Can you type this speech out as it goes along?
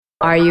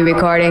Are you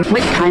recording?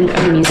 What kind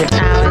of music?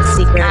 Our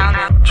secret.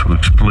 To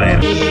explain.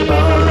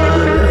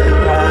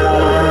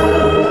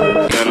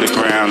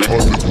 Underground.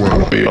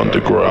 The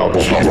underground.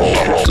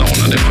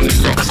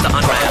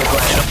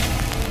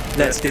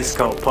 Let's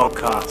Discult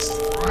podcast.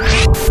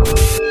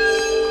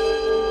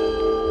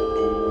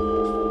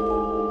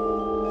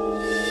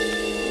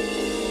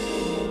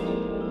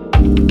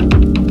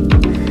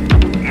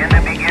 In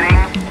the beginning,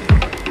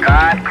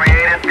 God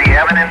created the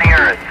heaven and the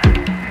earth.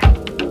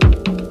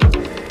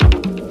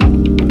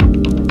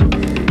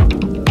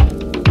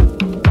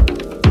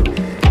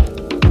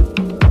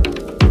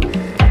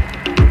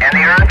 And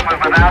the earth was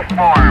without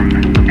form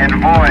and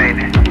void,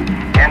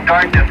 and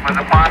darkness was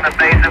upon the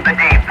face of the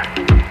deep.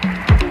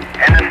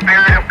 And the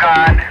Spirit of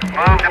God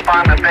moved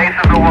upon the face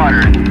of the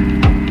waters.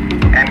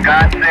 And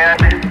God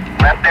said,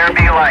 "Let there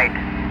be light."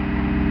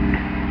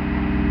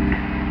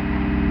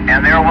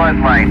 And there was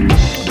light.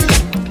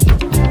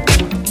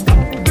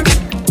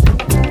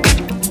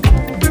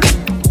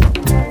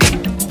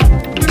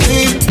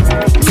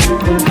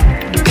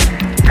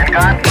 And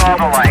God saw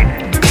the light,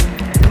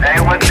 that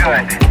it was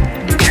good.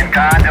 And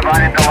God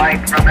divided the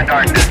light from the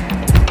darkness.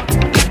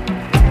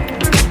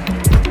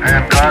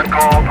 And God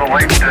called the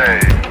light day,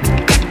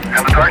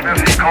 and the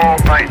darkness he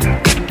called night.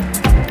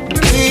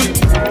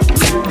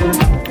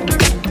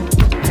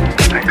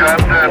 And God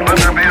said, "Let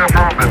there be a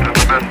firmament in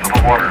the midst of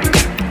the waters,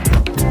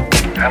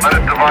 and let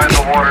it divide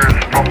the waters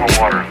from the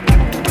waters."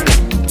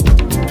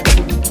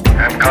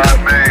 And God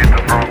made the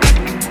firmament,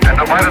 and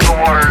divided the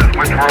waters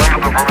which were under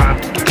the firmament,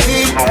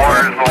 the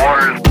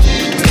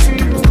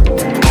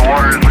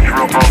waters which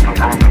were above the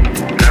firmament.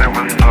 And it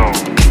was so.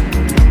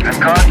 And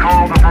God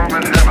called the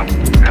firmament heaven,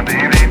 and the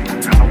evening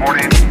and the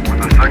morning were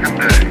the second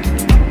day.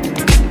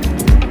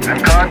 And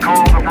God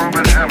called the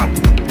firmament heaven.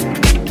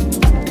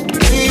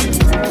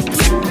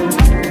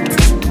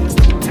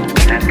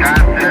 And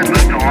God said,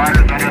 "Let the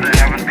waters under the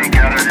heaven be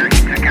gathered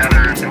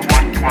together into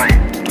one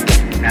place,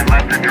 and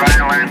let the dry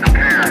land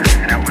appear."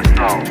 And it was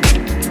so.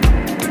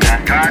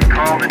 And God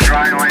called the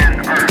dry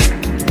land earth,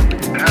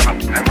 heaven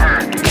and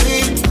earth.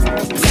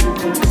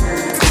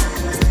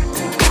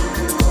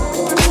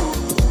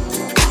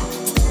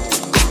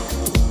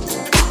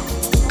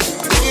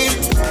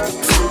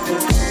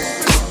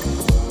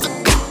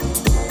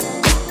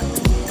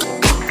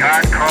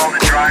 God called the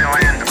dry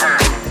land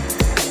earth.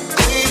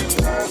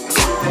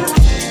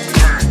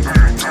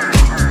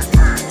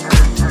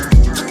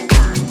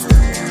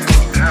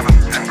 Heaven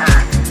and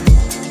earth.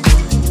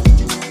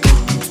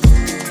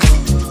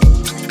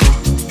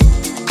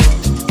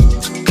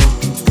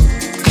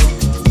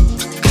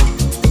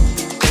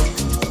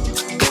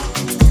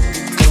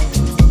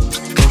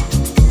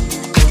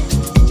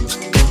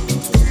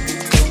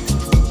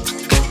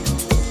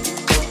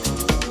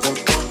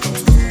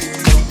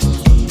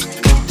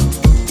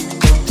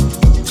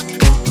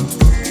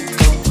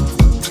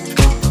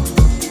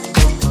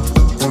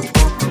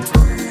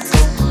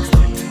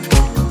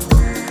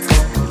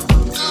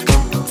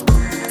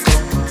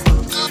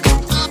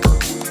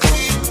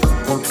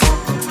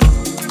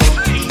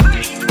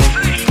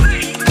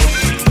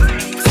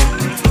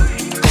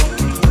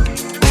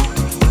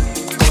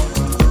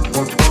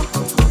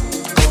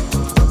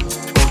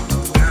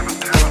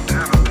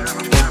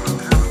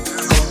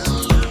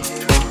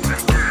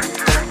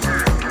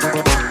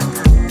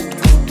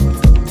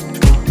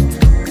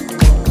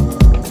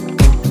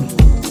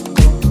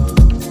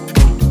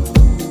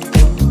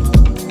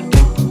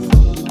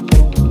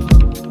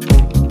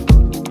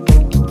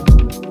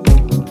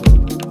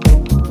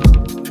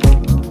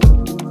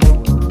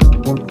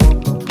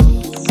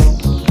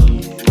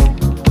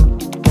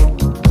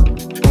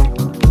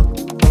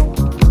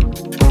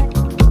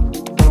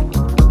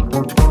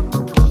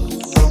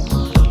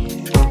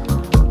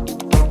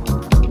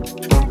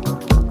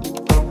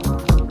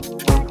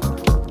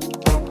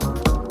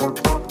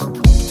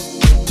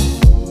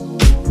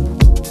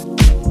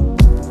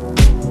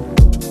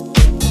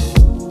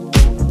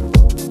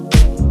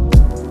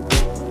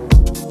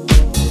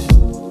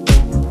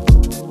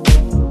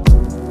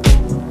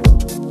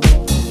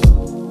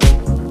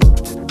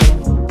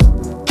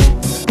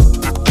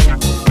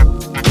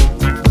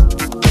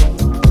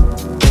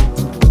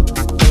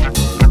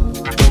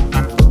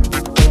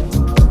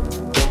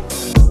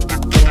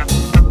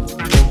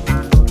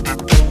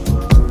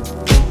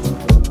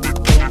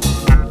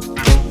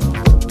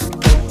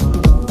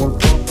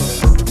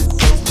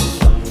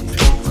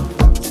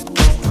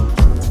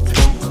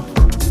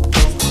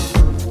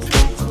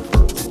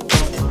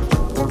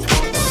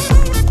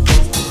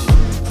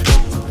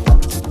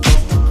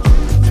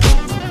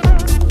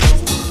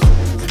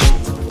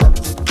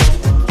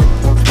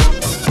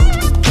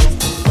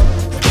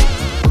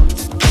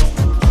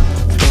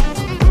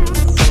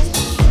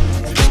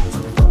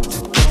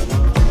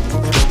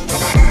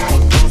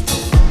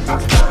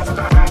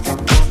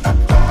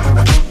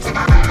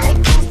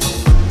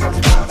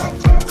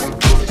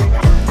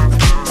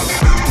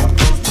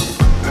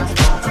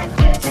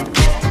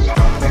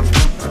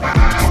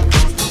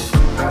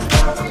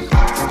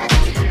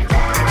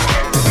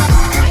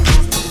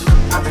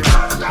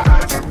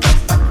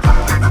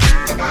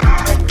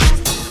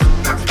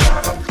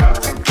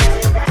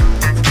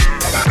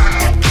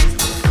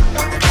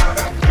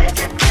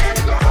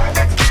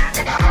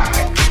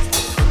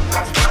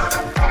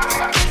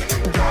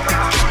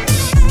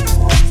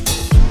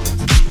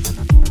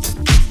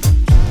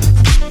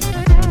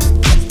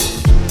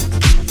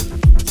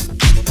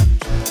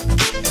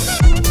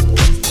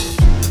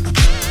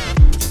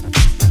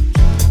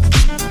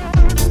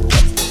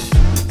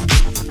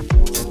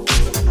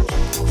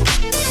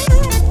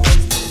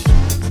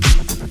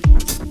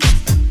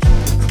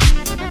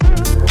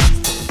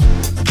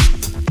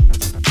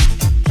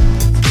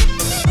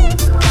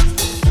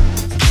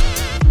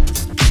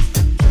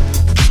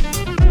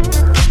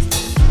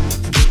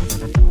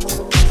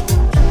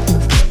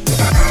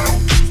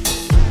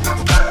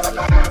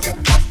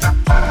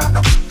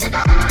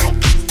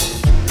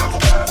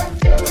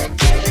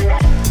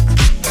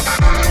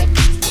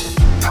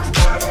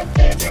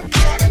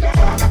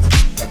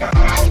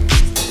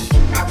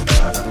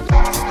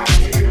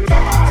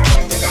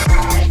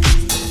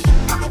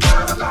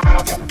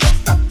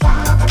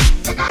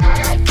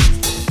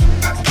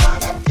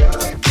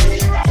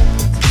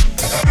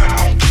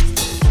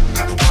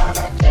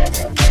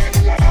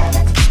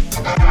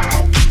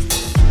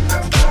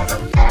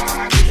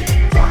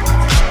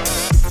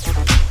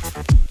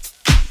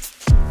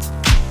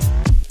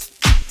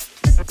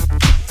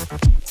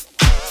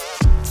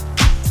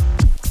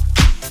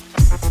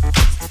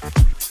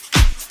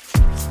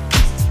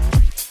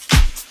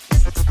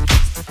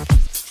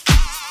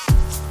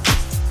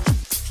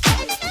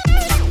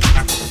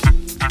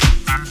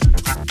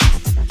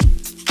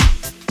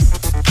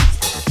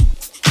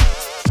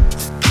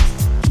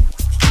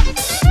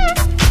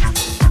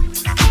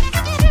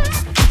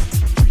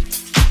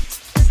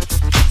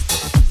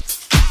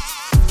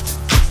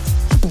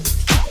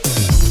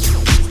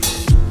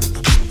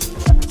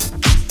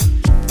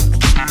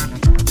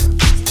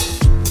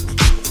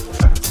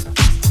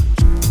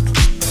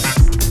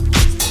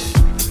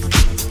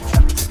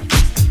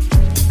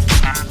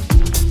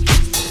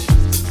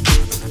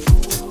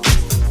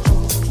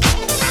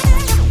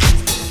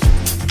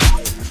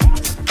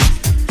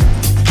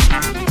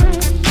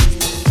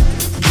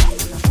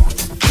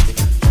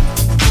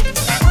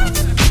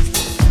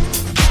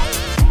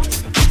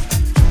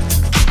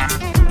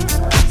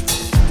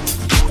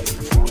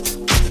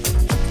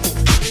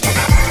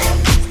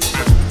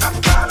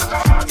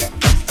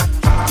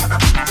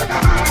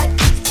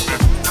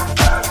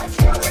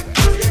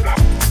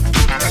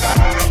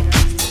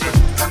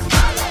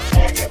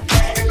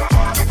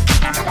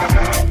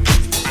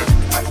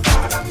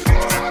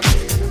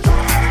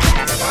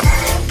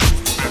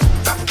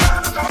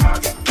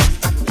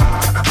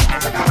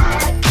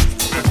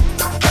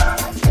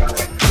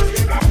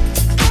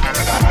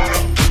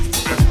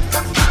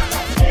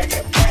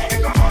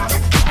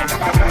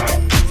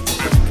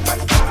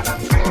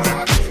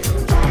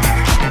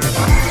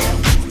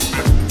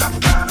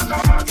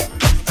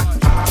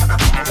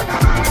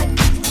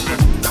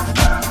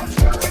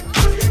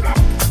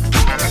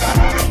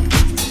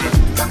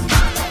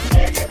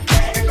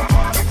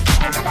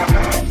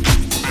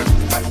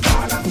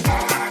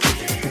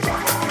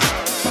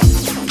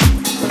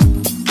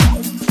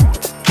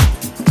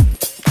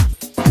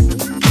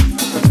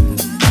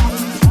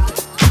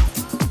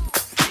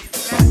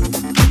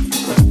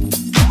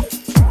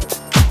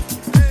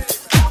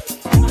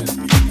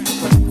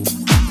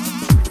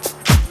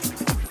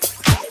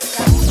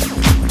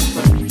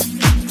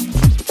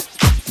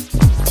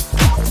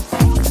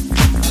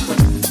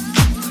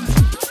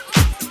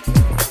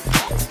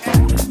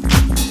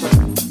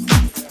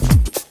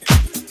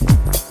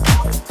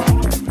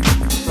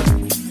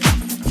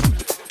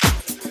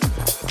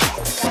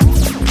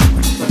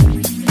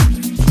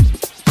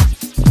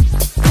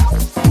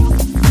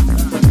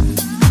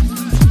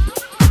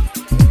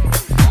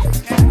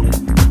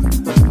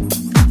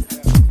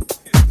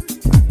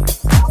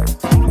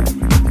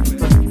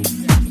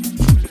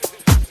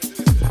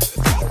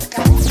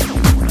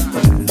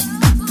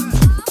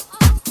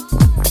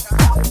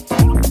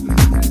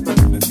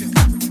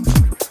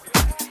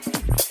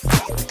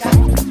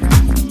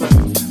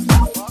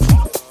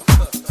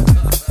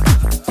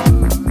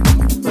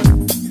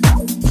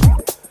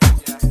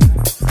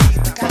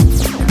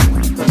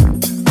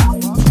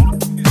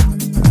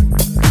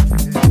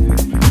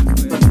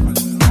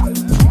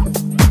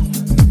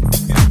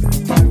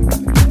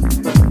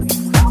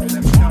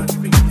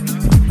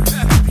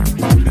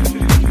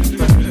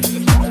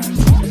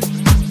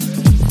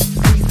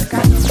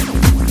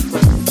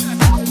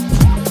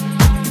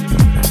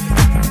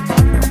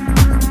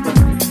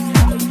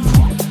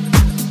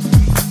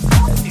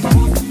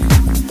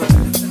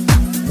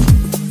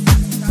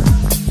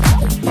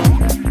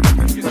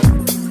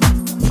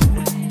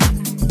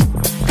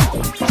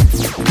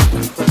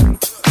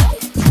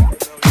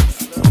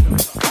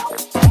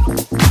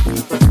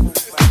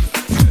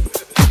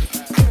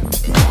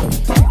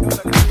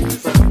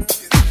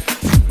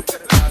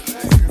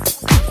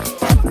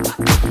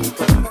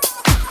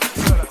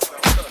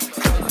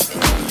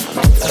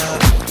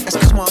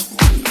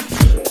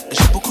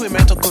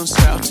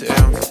 concert,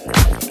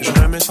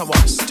 j'aurais aimé savoir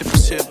si c'était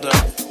possible de...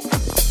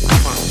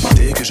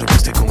 Dès que je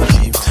pose tes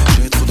conquis,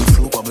 j'ai trop de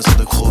flow, pas besoin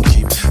de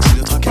croquis. Si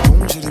le track est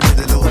bon, j'ai des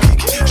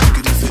mélodiques. J'ai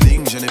que du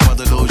feeling, je n'ai pas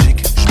de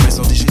logique. Je mets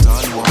sur digital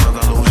ou en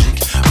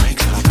analogique. Avec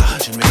la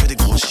date, je ne mets que des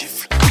gros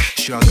chiffres.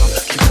 Je suis un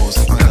gars qui pose,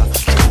 un gars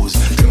qui pose.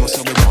 Tellement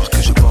sûr de moi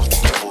que je porte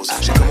une pose.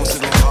 J'ai commencé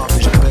dans le rap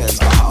et je baise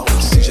la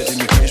house. Si j'étais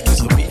Mickey, je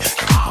baiserais Mickey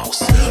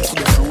House. Trop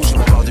de flow,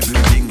 je m'en des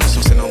buildings.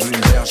 Sur scène en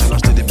vulgaire, j'ai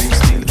acheté des big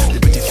styles. Des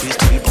petits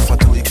freestyles pour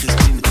Fatou et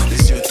Christine.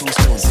 Les yeux tous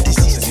stones, c'est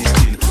d'ici, c'est des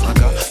styles. Un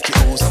gars qui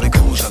ose avec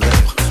rouge à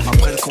lèvres.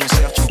 Après le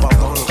concert, tu me parles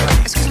dans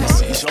l'oreille. Excuse-moi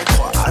si j'en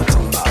crois à ton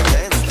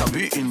haleine. T'as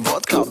bu une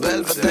vodka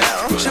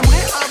belvédère.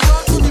 J'aimerais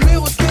avoir ton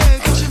numéro de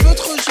tel. Je veux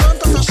te rejoindre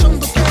dans ta chambre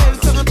d'hôtel.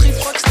 Faire un trip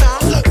rockstar,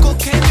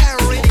 cocaine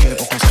Harry. Ok,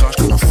 pour qu'on se crache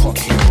comme un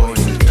fucking boy.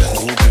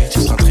 Groupie,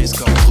 tu seras triste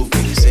comme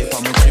groupie. C'est pas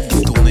mon trip de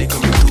tourner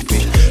comme une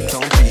toupie. Tant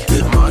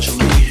pis, ma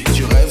jolie,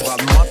 tu rêveras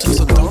de moi tout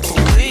seul dans ton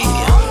lit.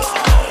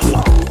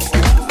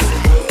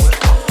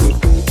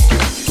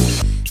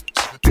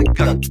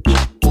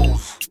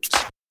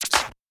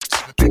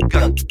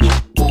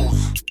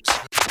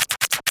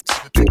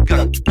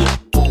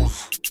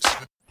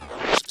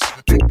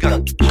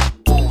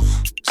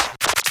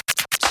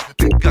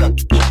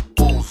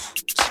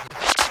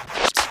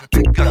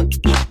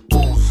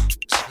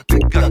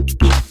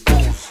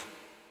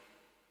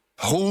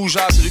 Rouge,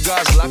 c'est du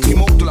gaz,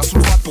 lacrymo, de la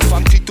sulfate pour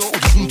femme clito ou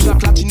du boom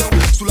clap latino,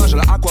 soulage à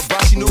la aqua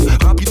bassino,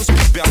 rapido,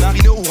 speed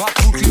Bernardino ou rap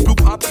full clip loop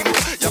rap primo,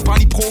 y'a pas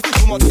ni pro,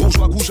 tournoi de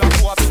bourgeois, gouge à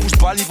pour avec pousse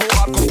pas niveau,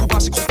 rap comme Pouba,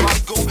 c'est gros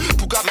parigo,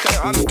 Pouga avec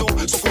un ramito,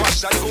 son courage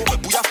Zaligo,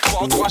 bouillard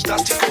pour entourage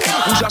d'astico,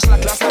 rouge la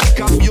classe, la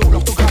DiCaprio,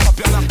 l'orthographe à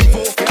Bernard Pivot,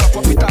 et à la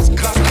fois pétasse,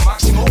 grâce à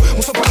Maximo,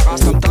 on sent pas la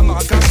race, tam tam,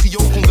 Maracas, Rio,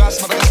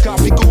 Congas, Madagascar,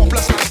 Pico, on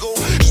place l'algo,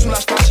 je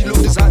soulage Tantilo,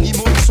 des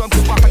animaux, nous sommes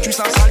pour pas cuisse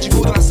un sale,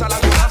 Jigo dans la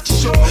salade de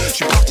l'artichaut, je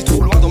suis parti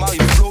trop loin dans ma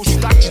rive flow,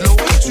 tactilo,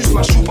 suce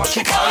ma choupa,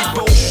 choupa,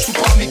 hippo. J'suis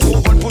pas micro,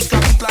 vol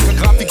postcard, une plaque, un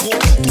graphique gros.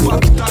 Tout va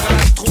guitare à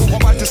la nitro,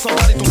 remballe tes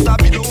sandales et ton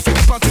stabilo. Fais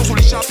des peintures sur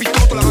les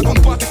chapiteaux, te la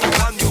raconte pas, t'es pas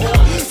grand niveau.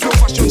 Flow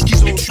fashion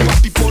schizo, j'suis pas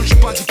people, j'suis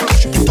pas diplôme,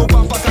 j'suis plutôt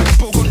papa,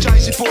 calipo, Gonja et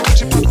Zippo.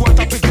 J'ai pas de quoi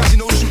taper le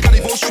casino, j'suis le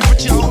caniveau, j'suis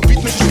petit à orbite,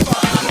 mais j'suis pas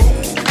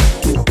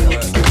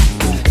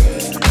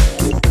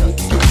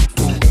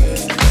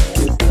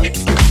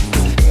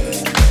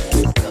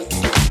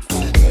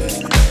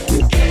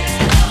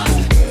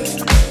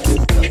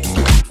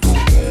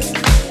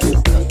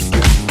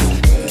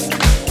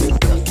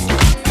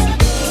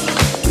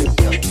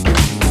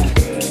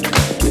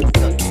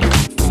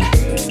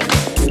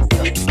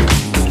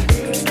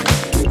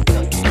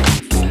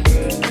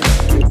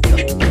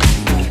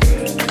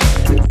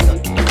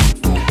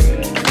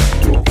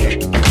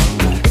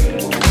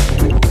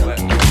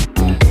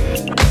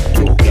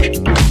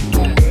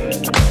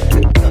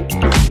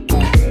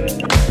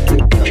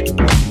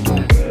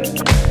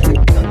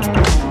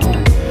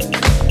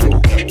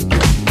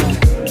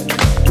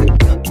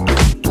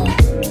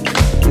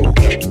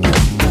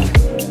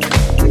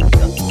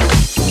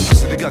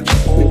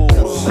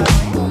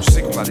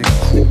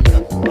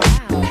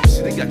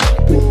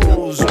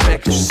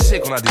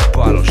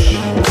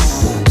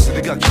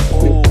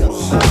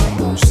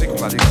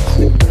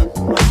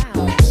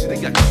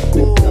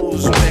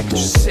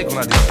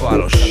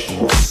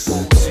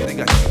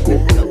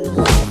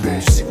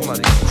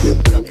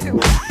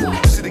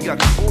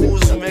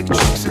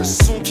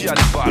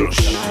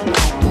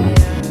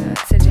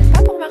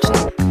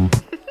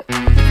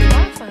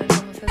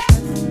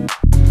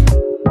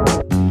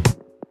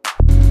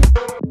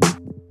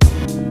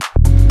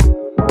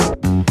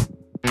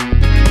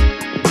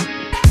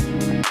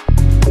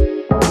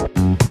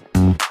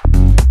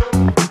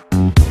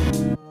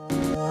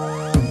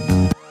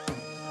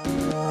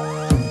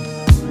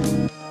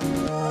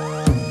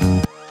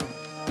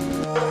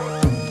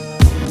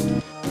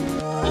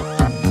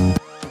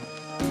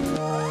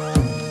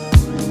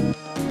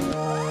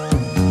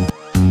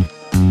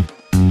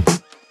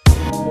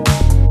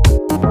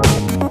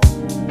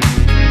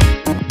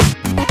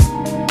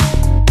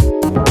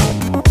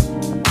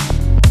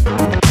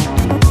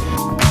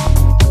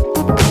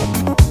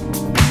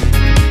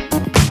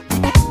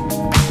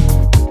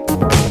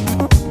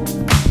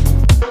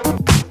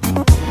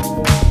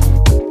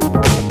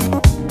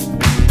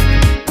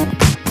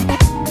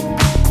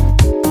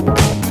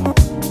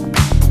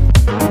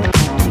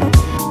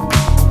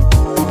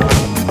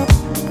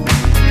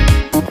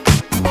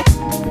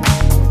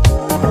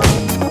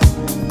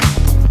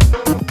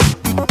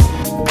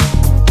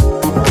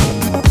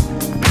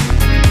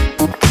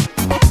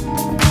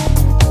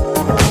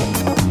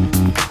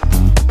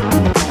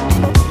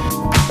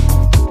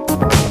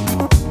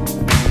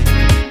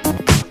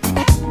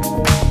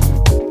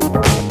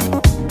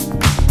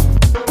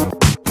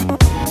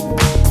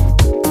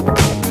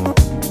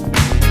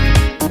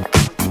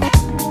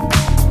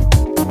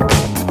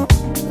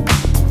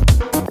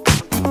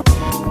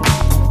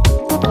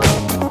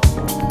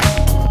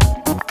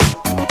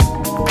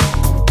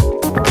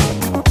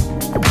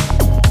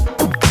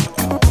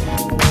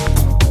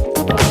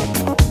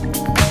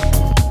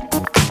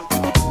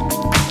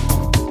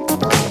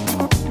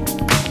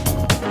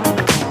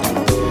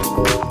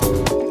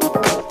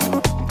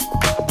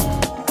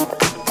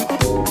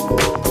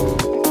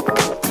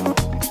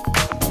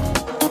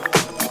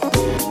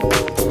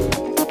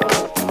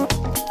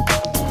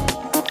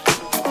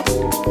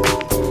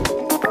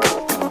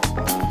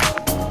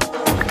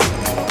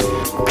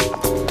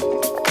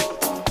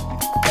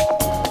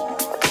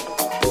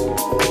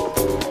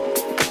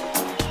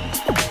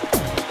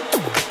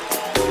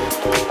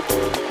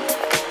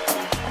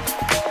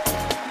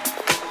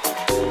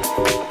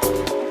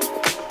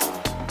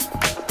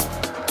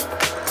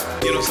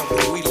You know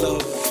something, we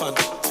love fun.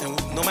 And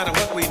no matter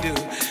what we do,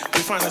 we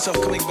find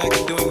ourselves coming back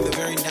and doing the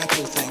very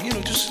natural thing. You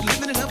know, just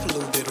living it up a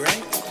little bit,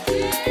 right?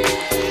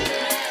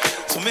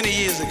 So many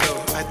years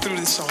ago, I threw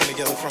this song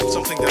together from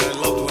something that I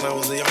loved when I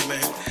was a young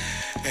man.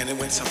 And it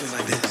went something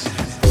like this.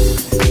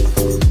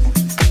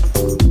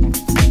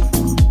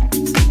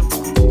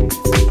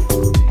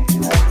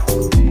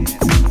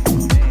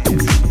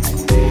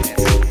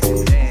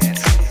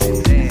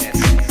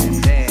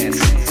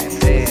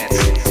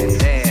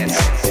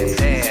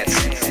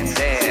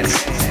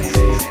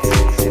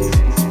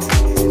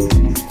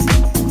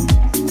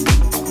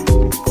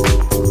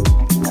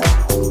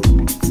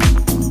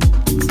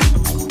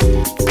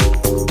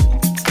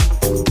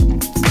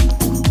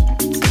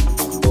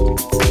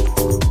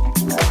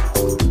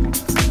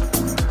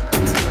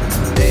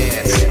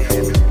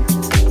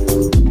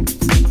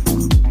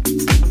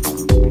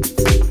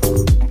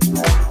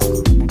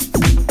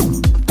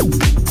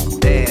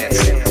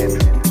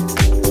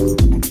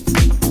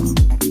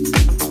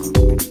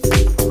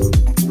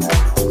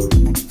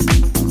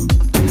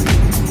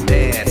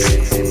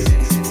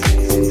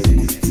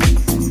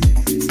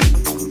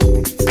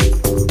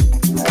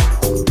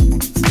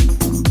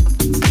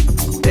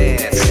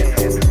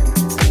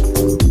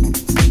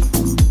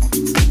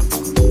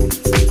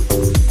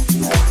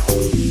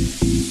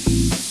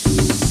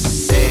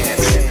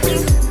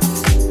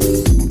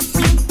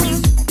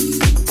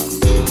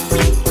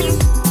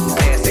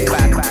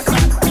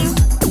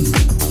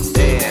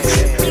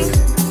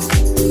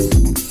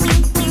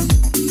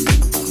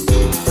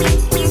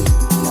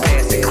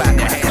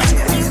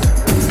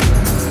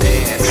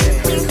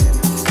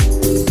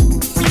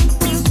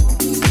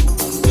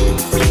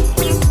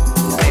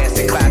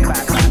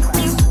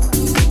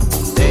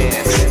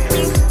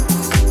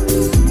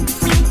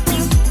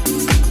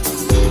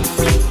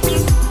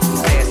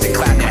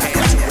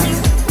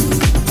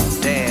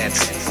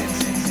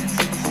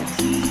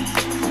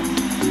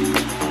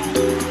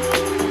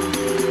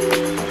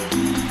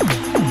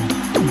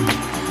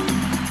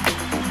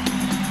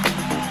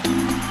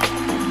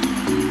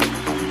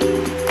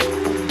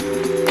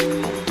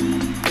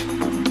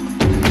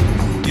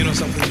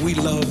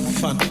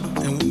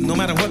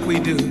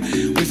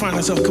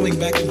 Coming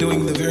back and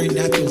doing the very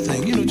natural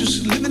thing, you know,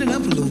 just living it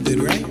up a little bit,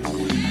 right?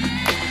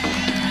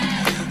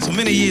 So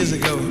many years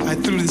ago, I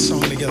threw this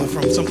song together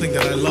from something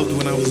that I loved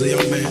when I was a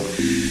young man,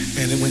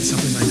 and it went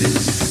something like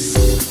this.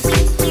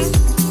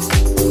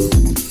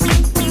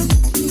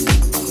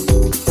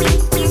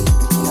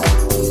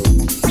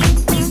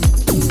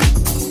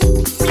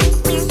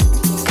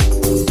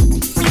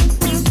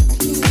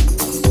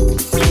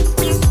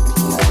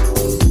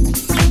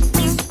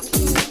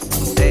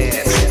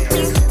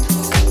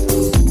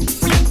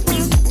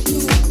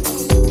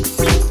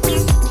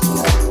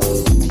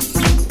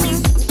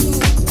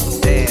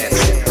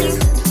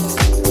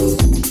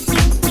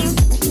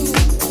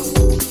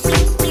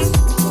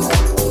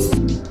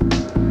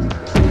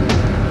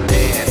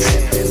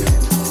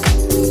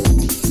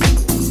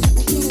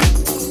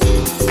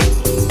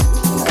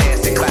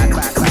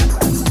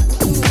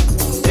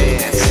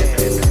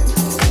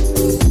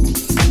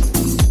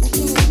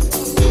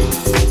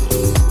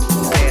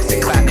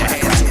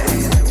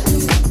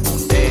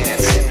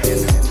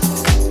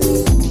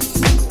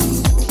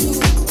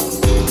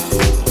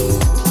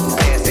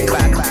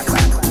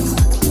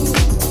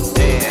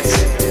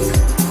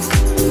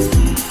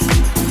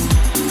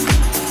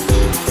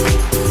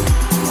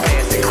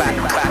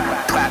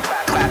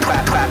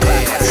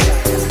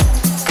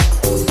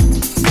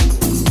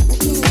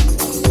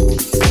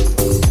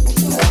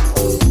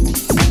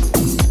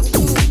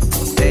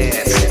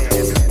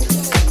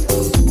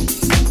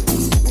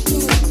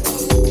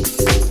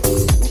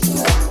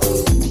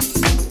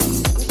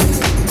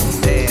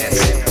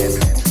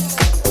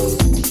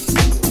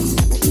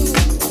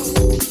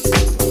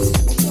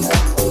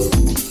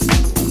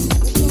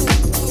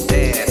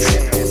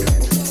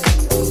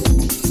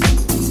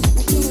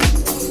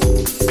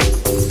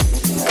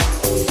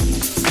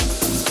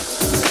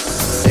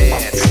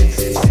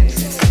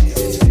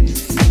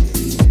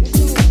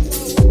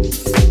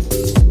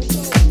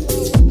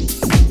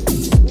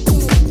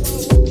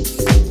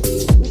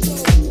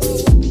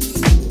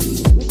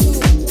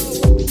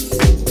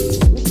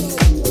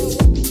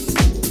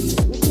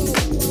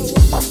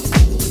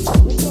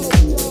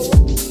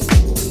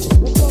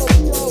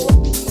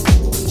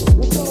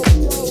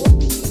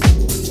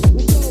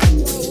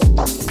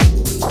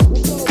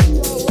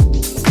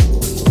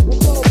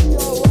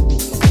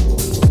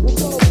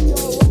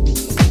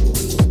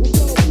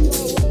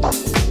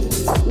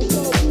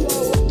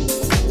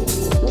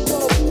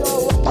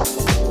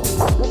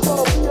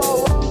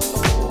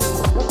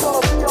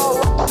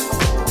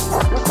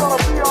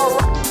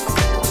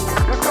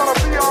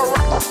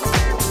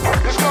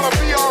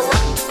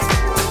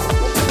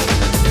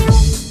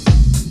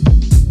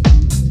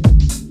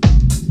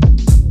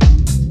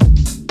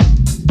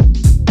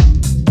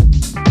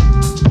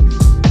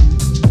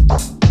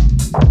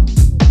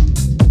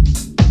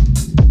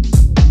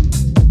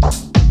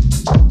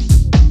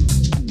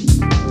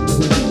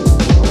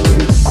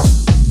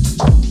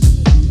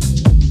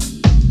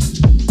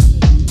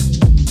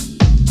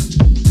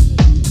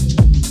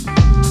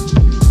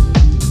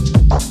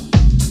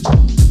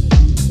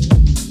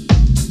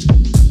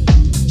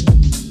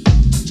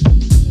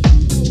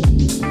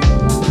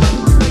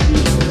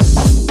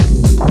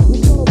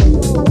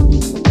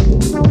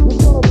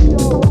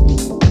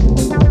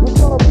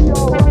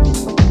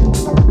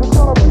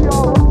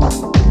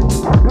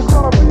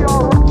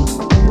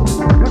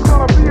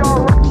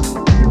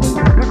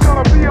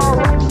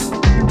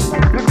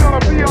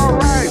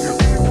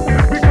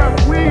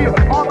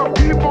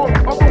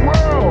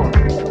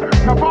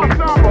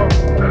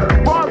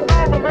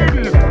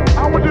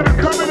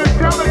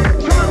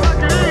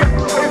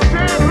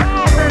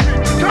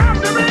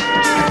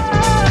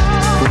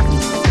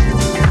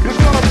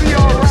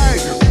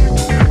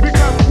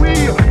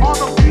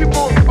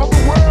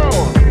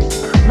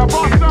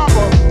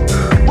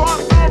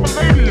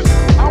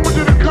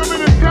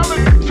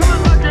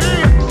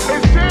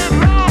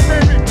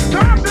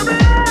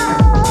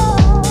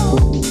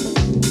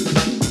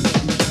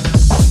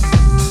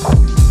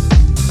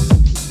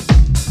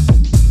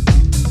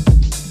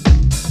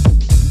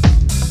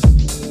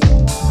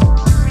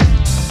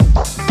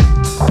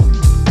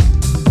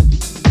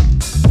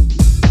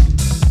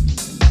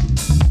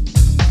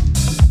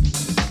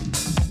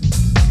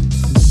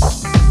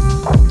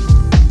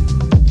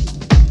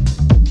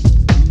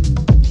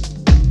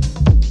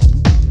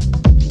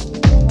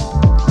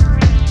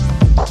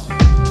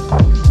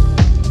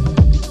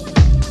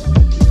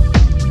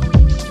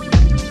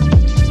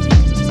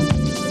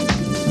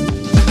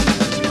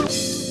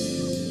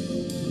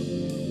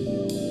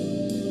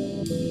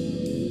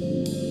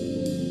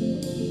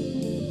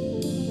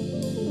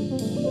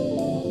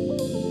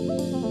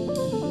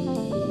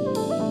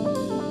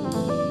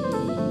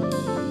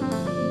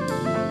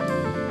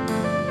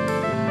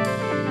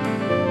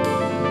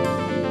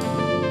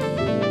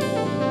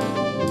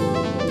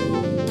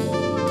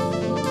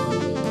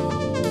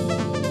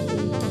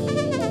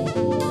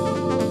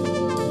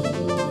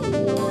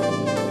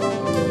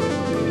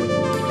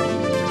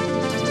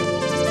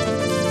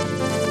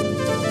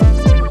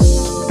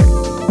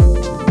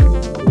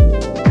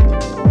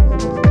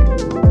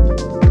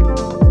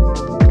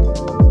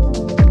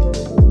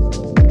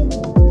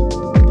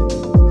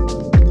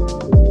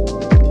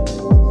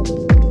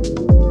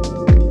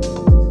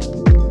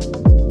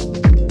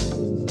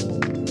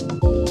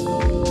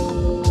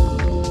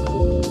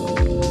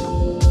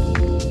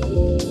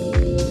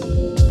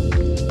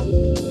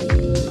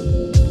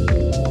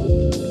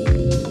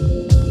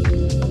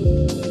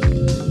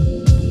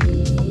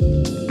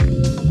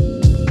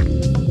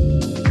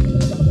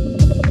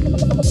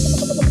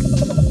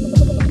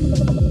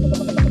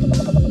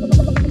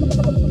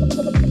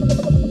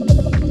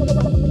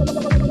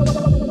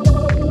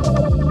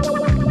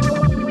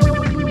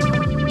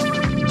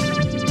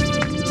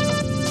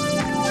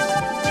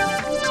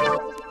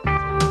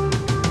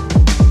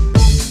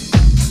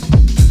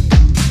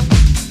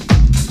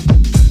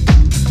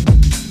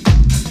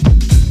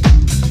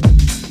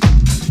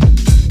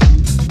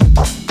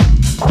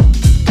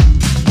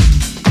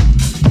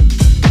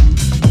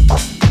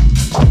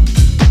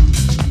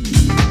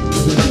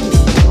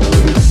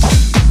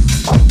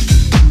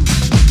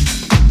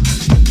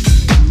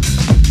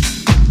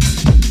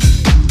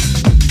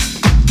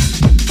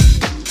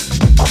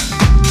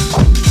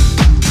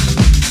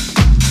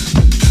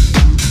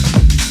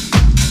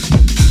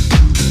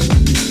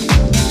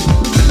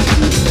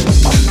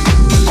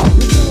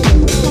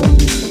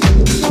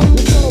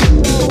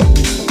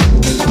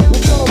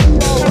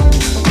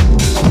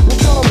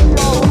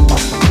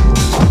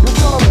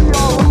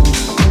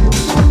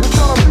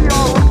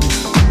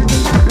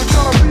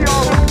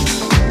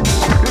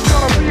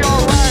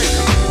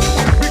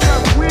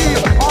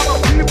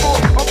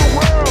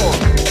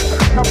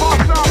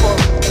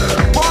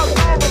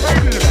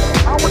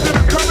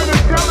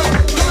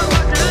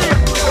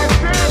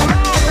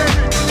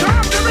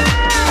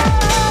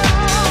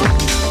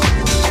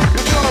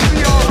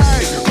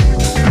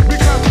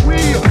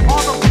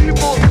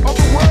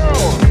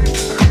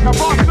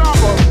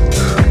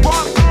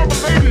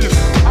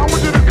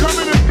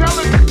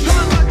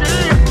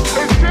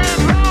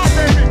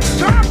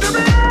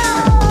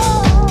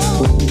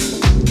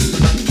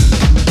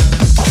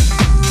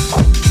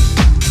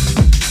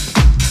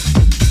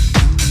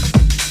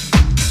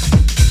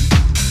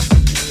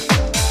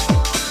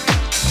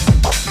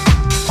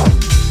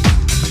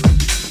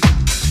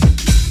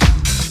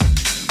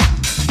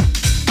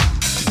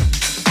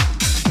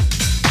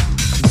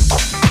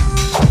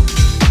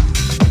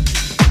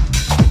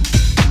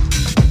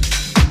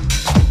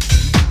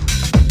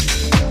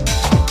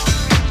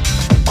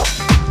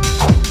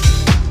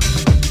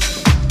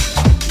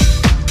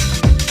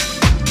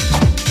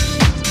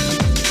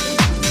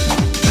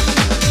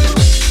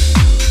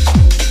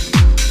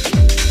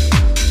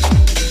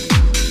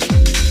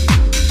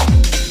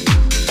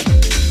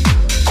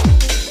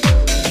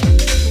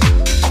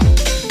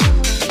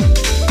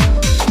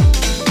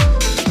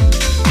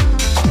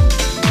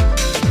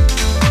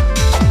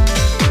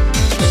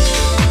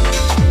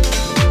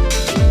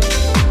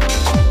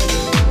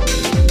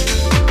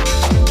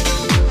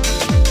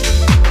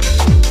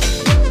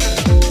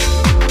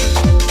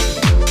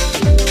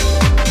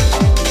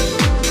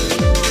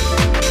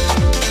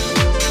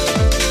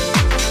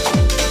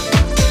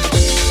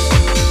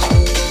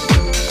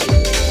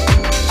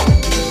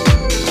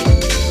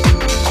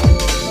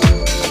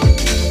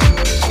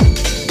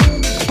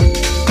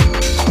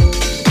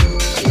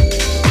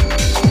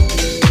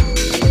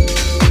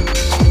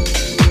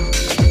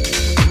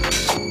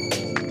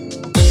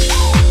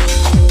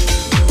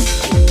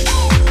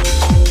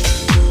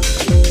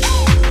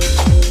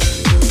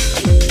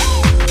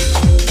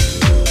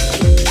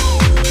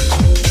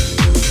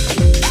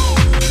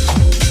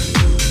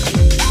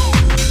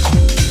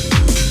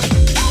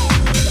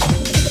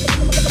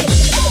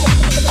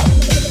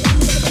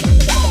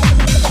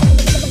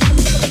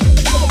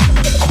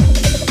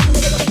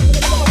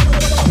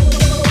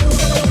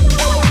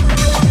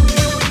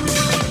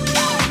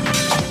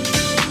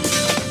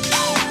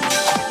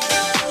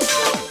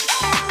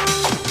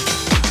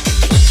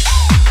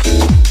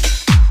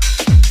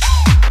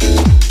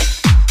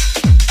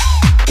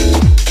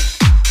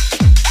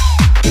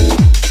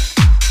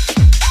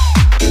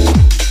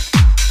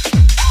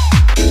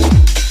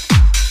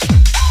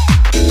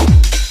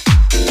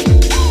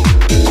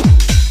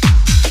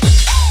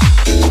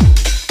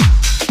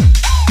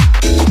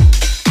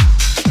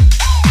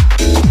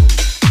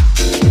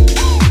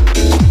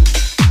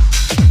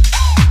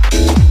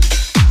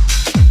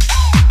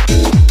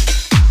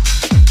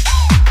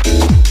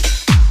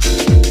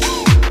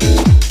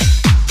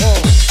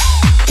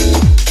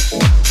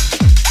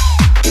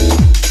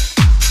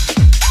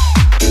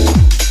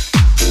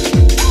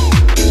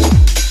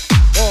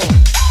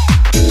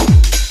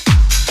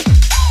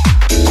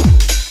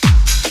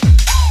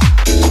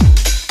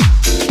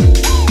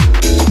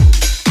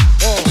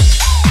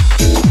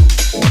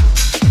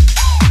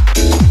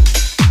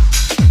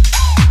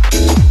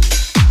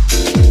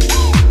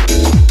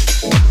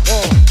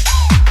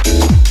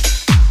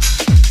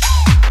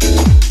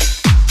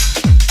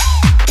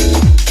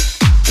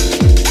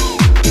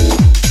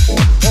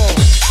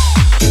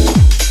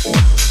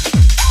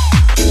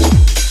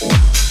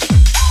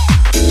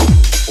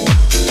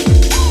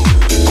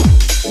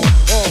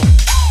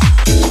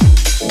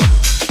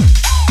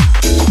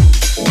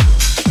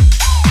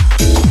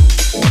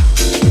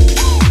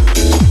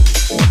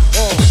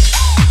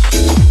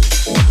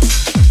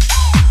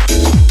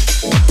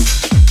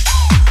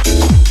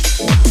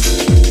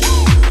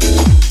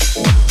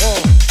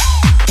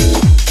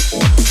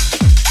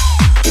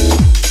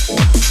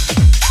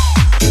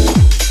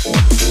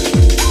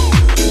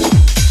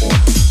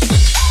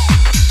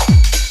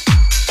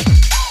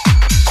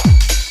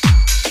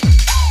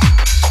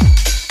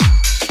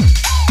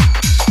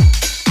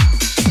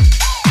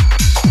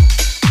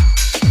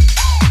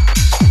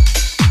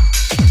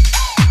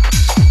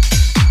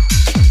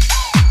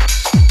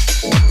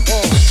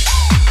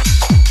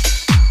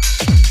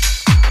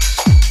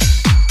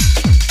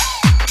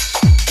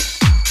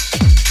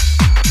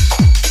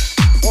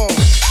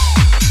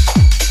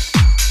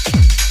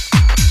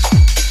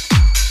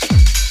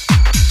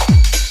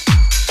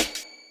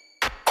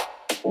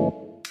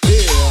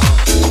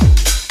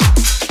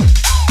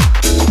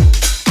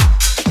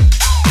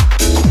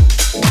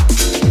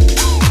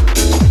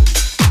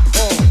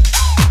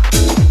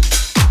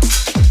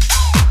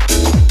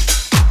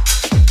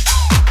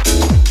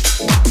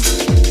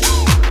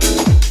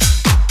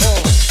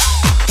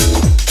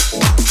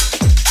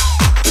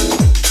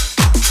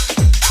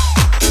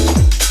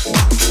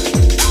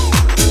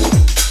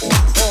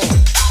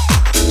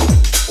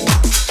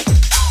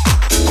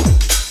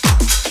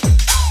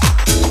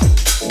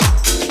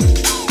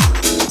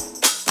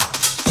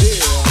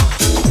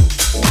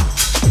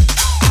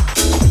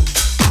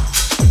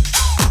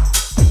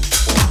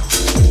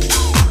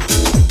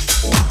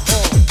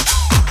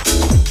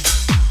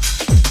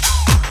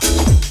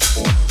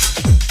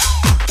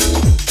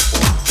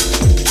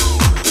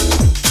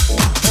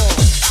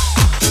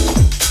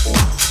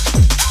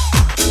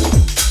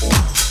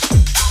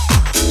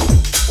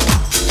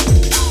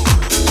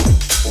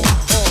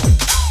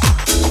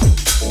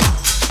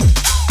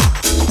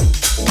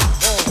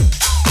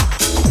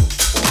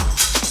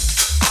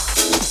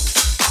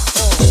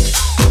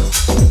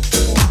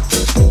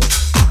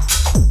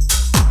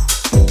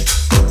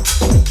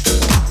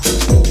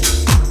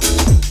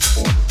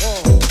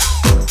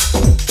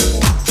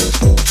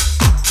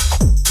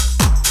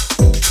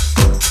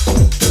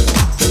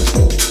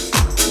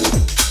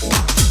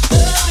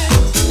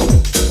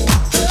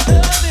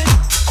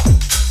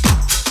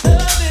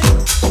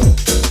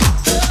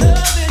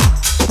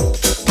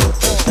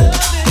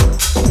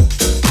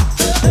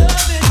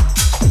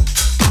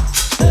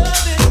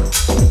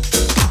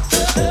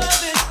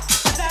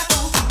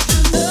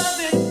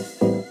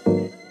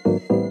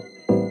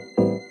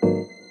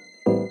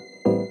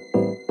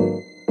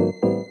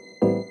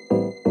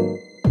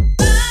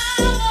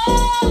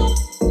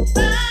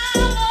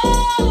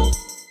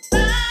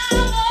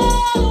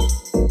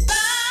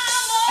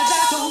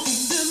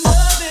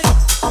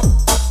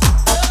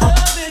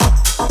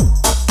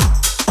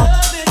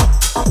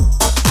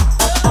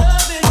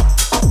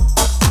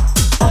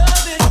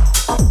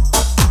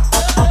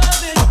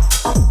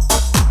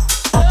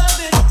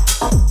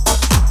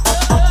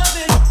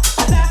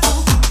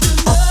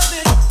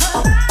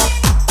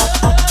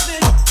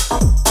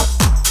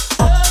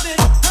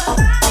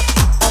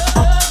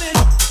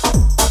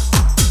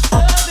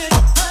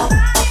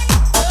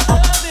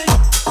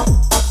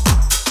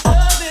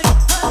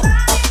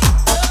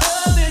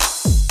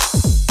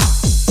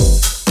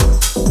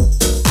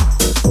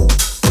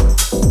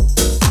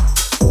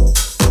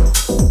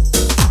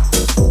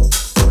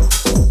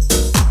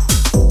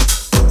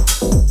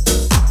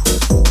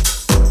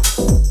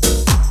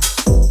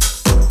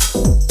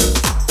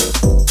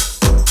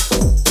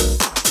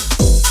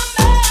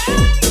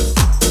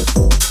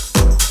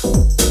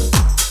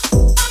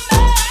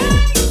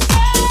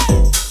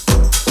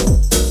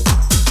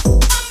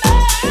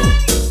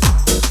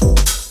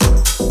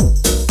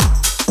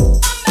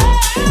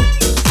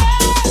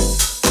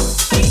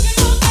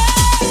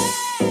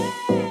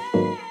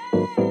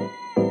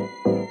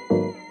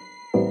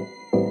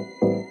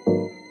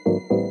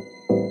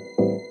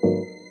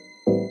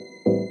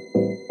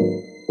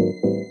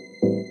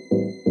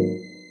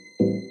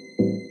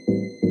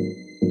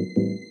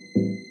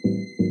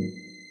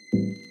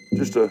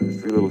 just a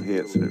few little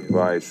hints and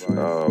advice.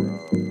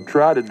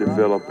 Try to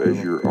develop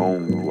as your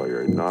own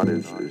player, not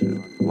as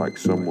like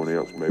someone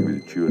else maybe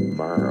that you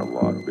admire a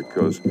lot,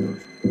 because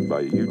by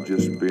you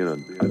just being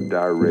a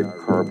direct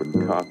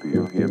carbon copy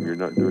of him, you're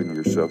not doing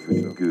yourself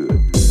any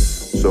good.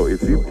 So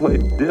if you play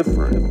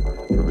different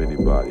from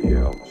anybody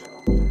else,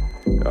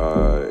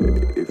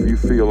 if you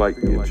feel like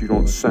that you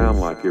don't sound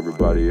like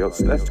everybody else,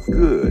 that's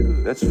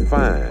good. That's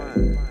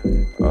fine.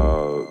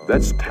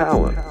 That's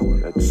talent.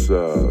 That's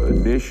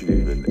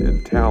initiative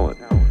and talent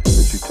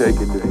that you take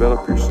and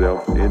develop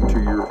yourself into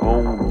your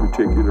own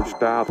particular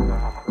style.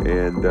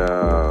 And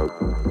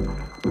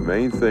the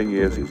main thing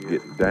is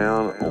get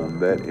down on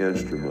that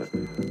instrument,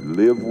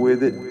 live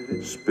with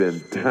it,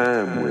 spend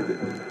time with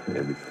it,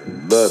 and if you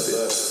love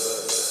it.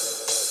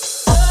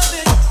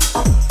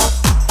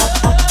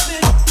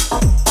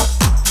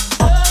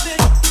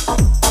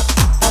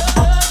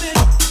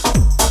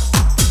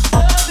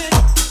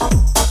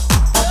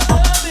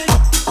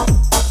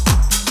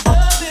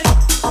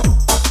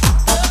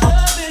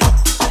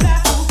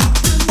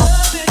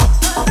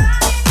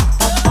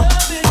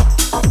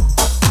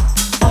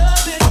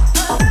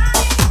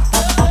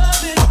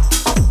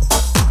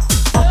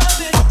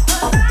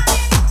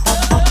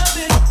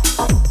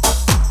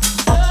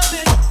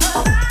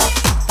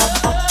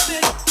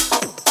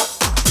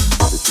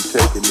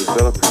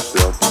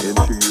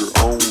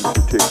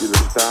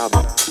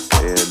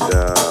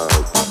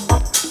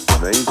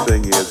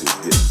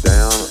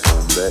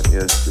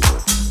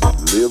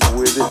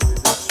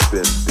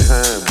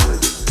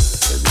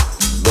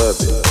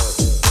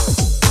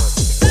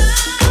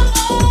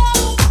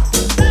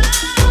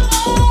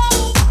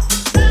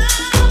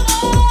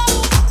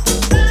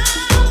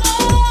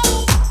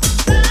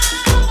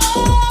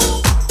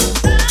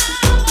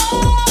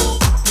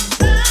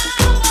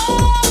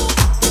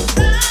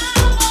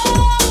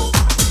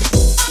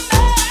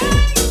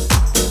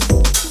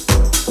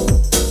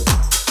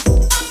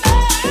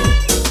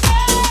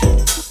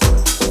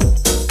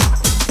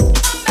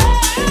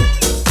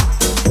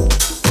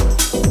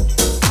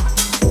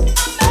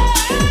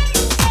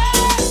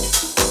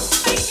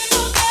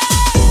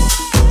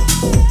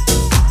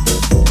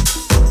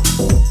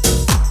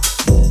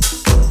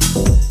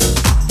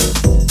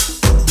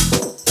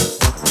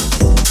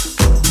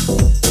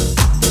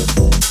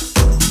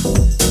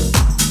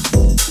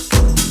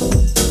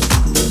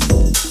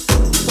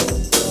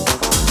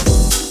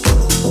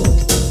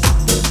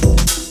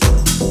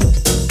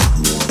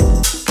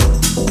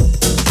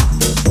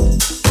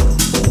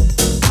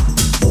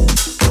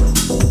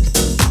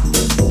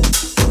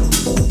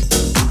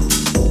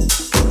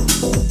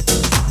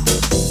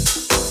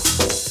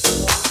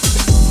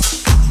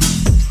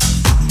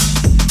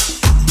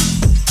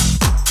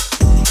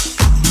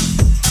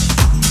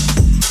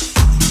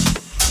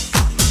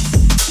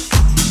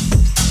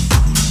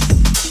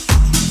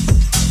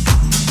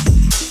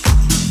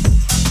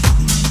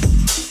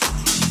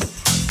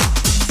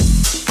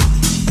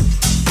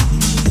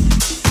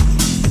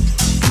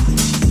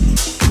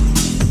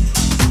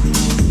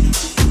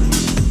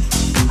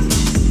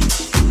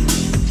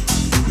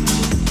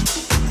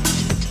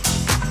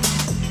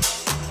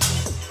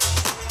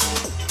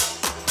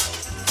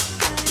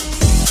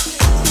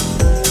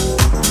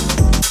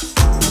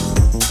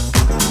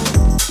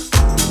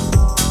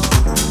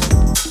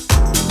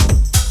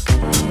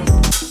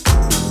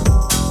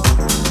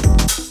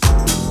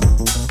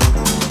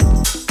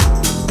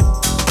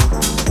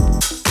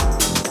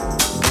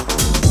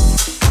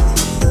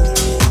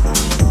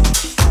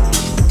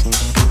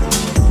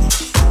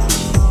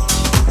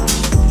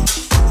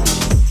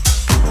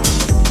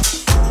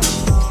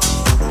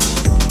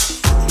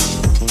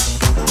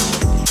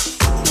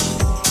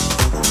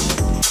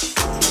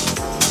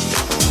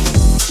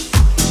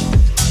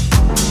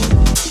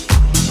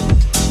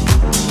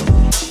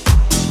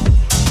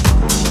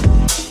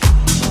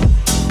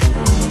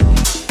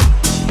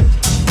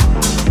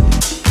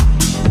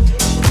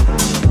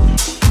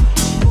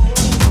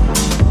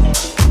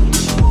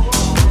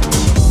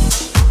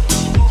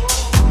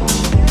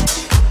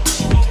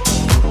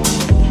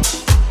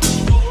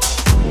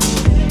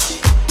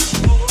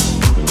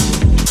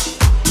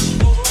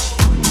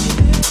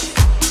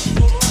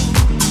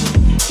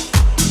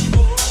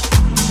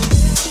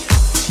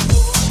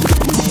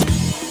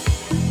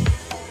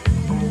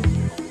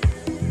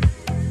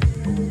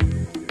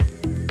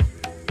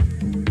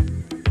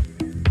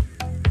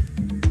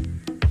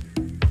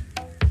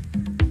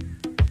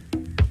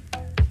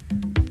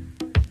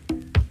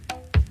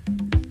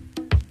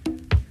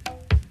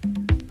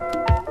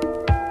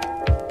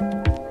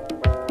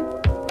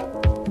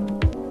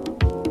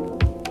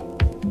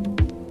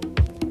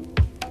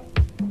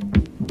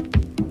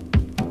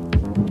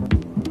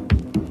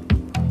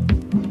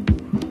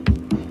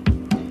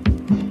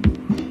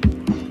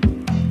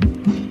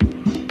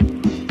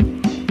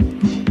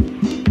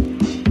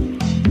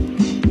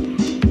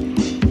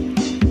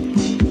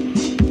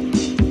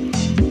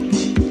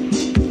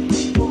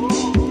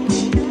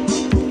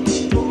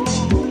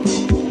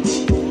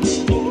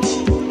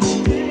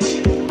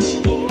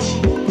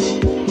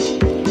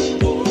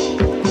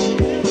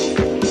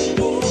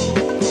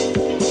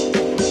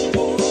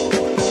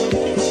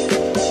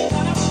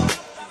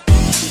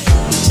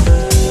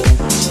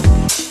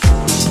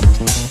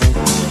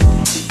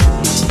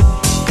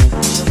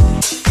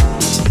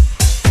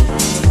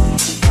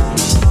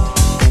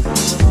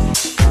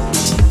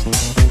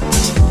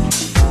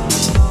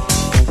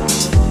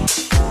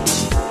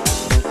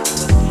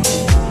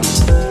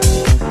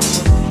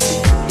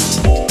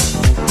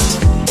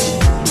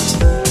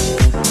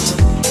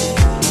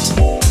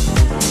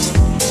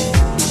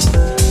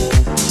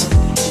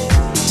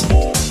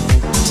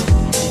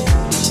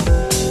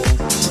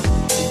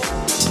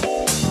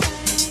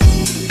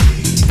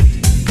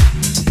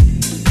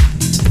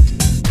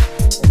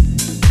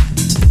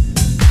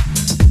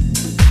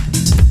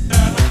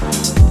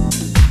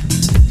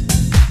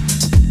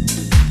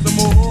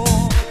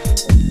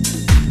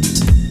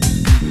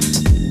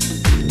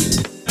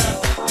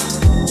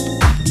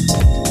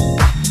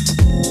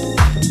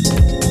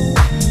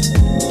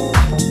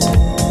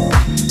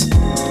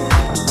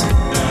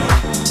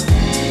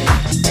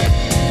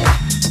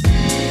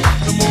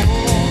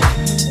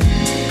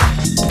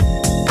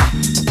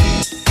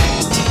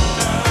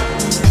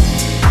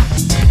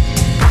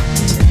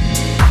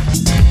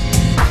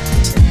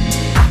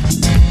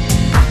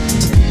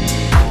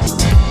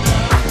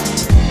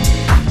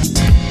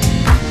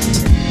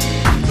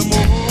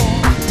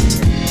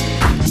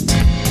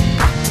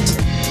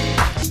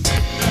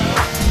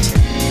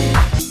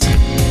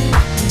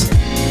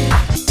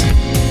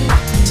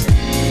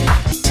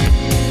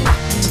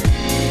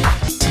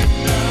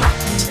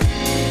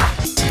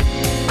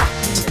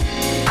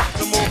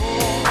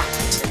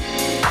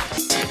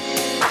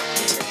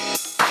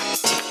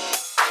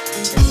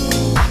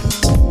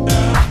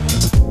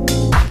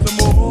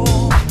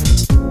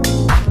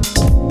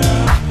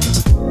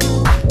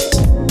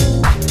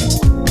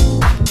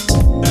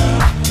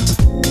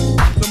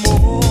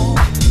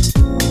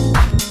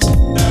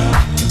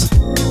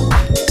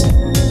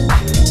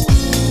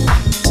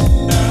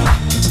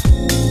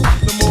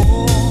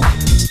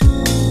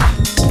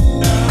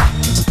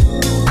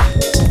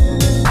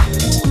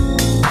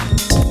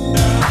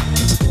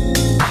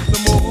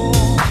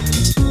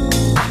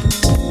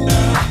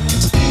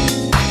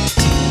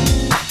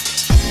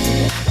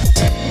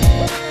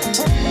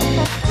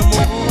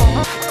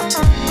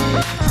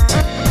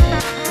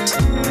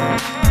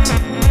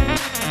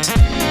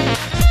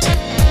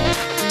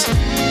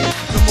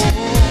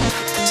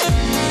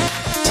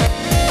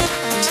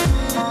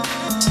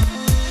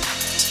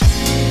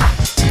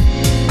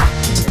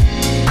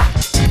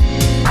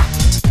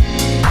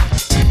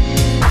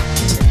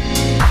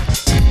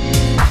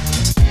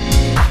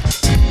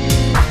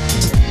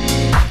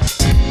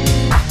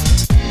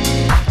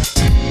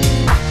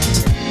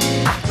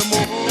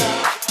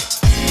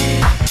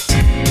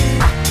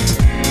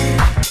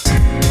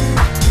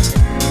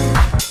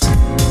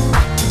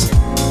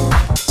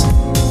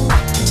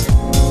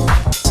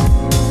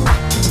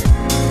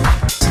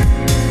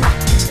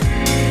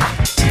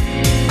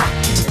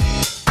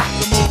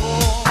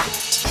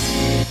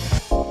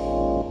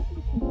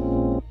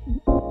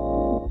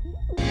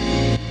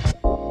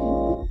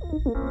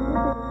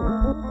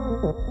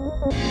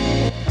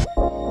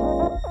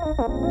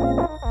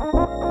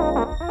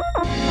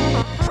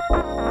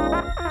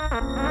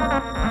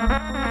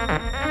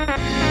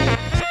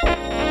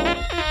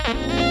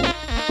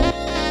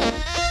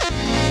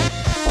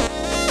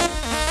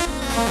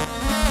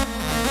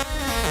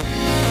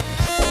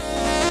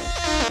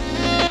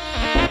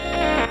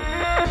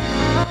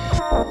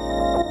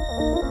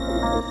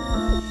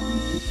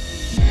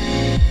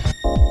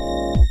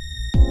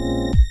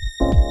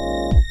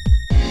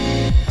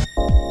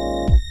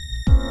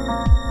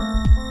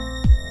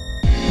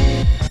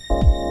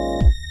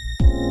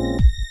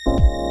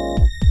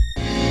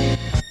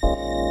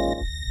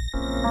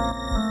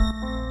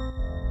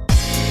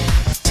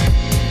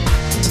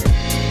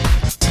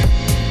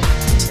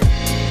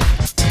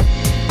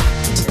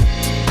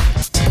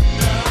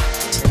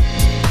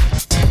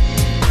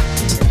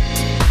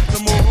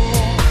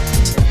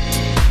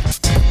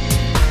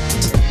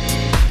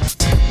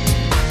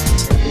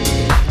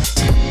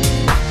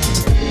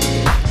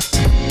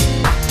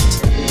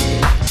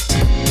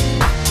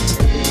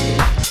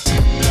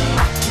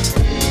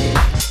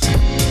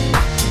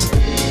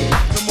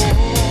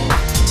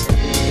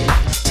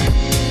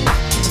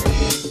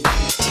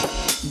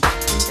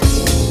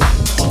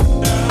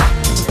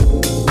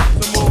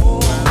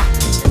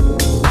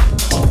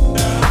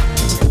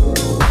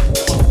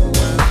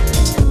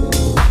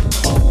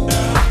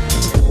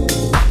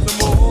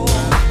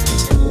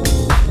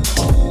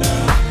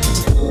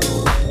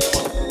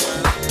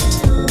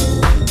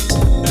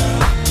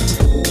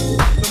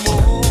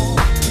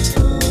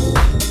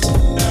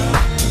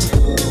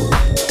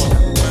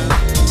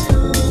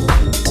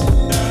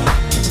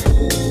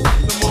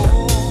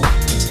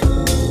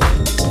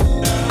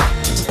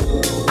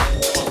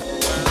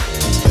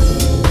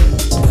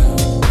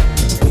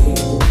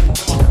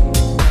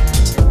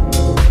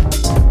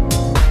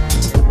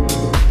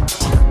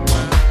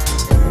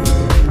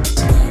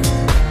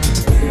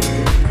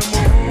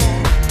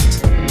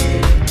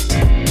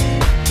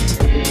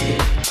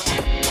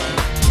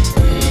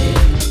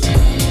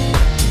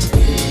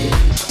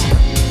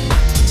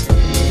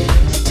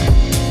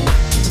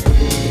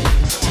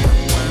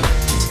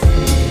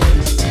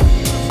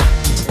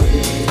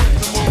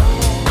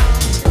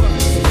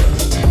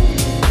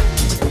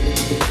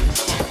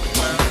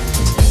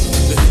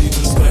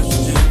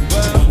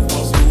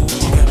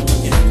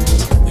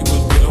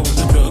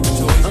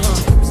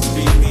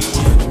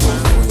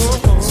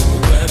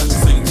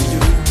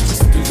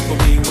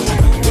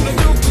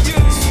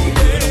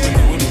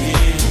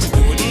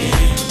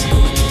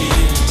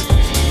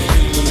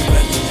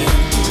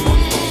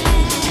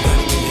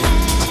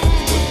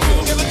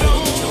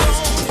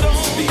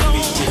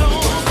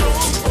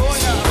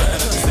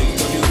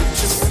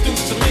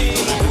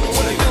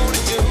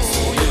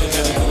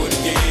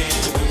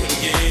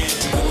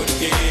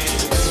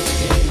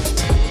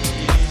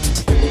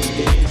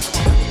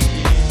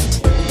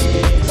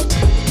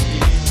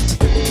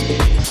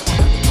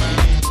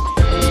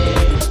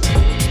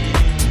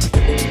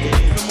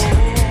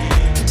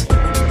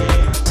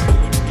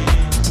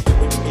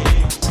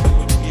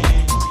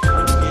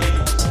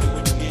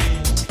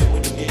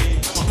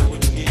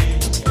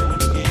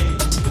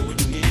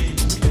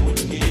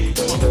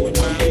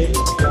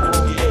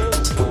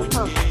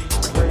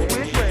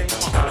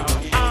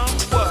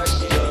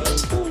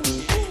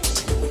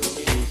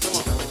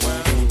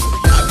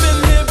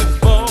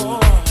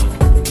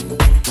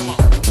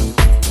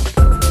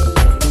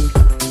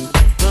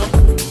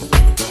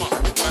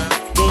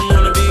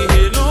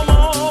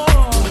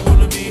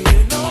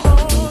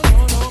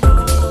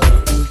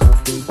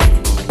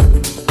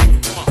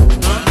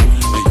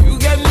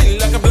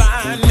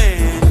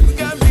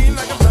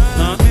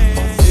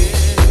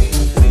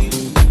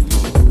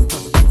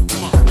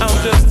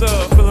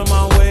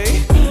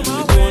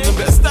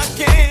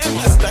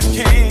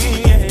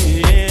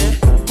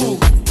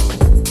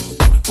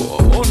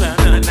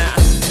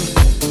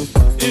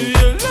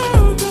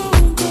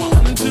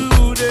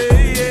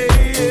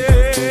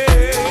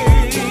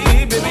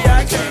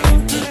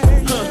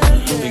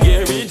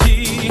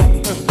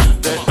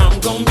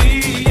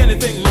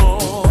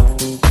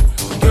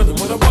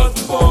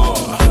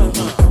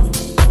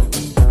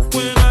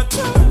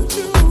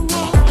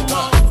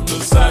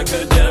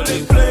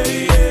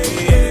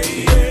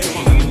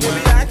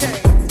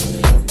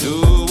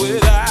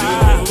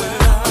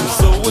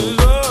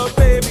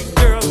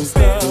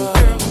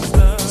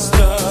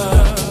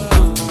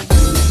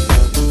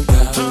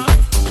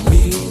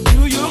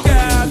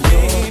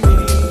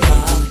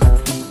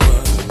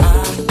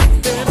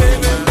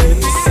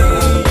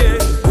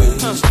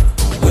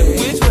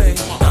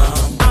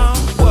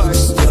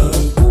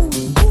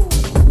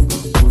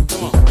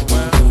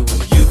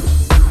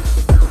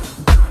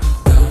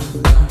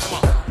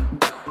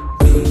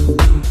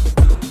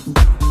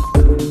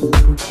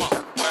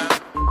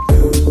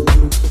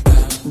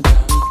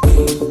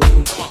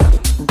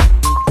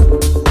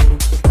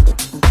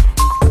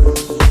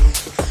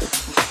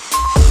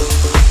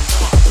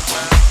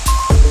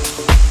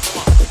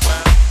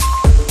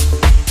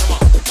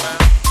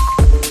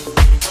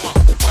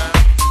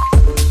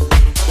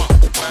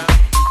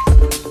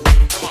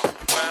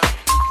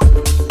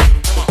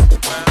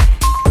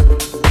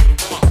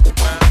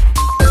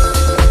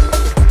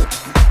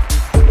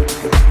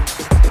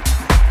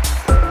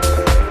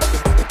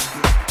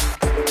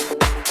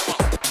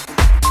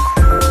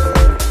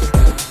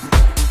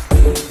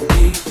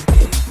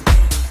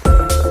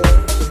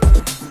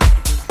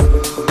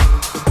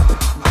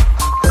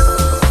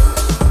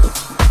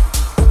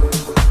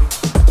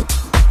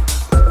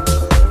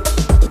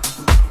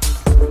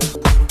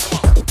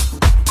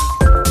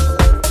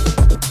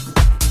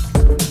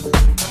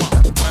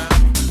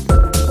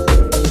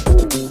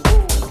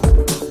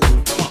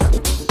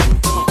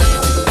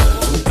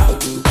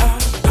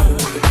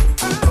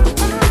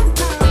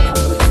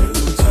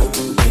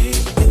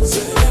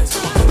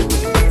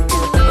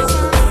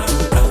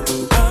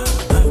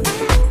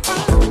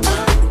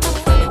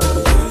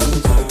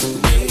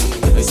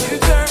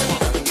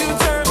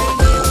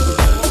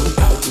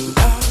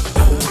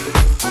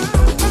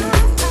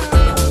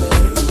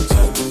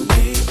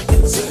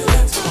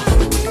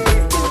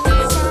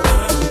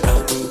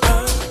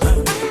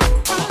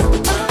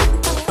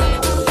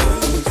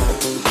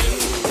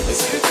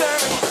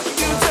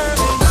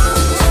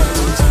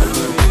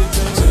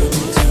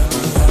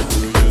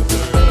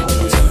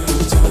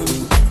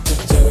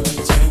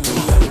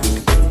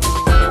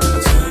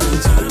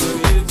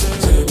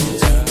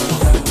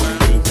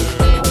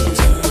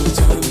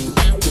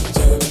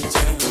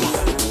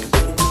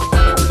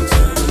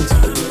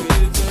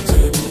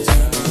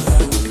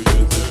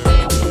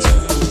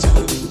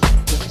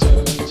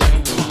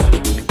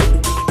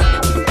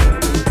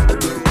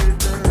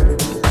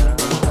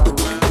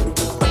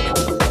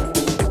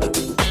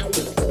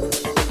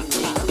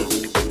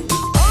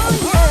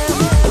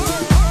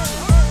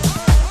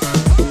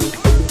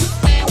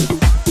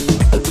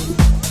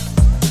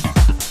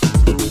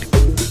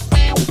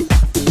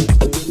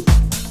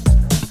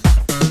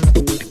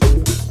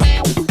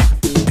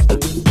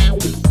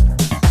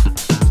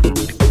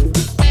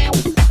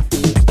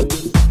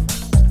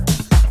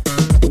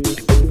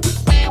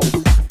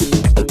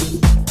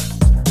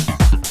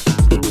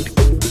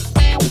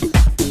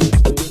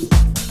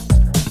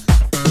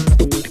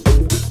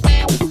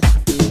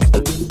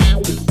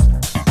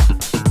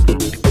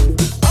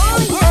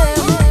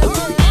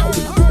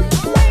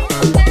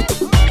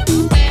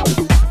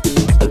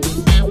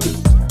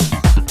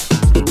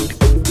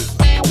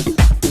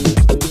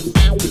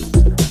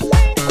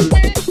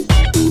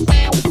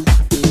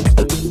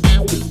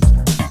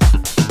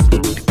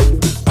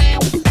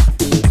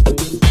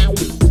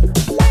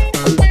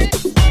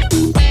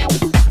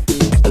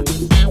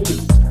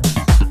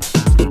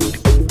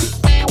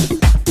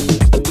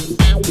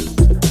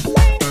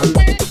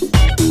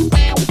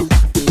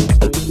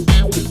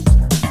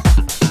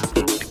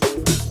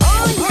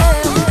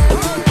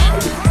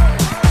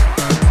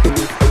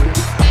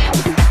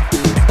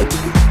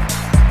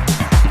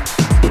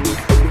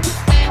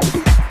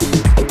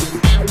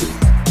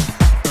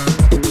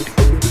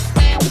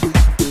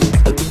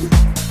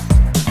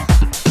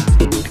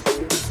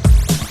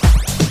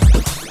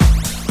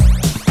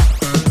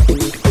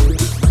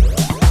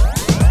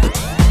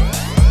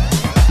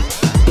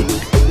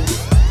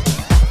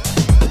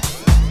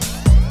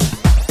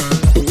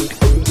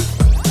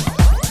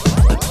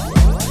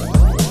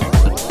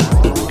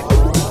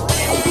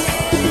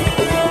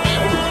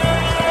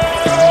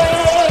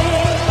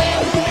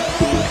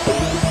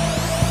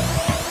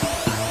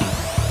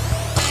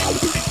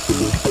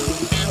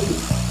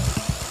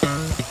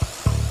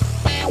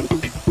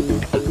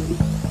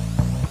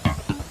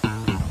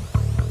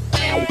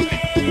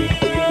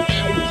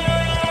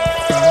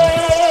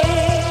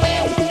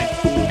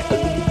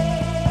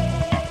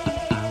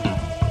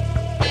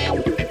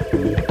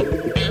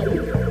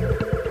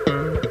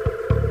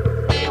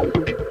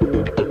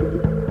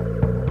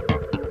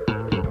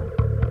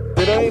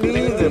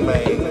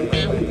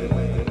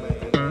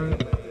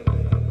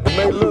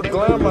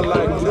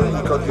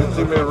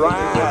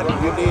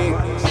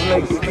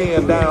 snake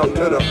skin down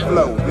to the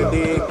floor, you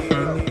dig?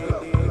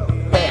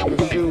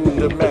 Patent shoes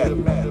to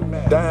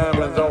match,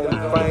 diamonds on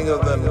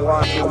fingers and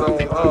watches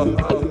on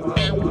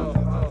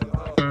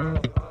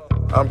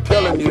I'm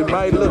telling you, it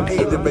might look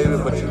easy, baby,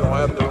 but you're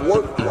gonna have to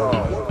work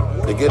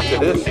hard to get to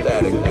this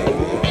static,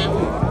 baby.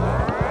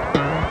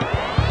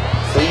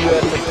 See you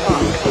at the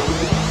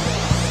top.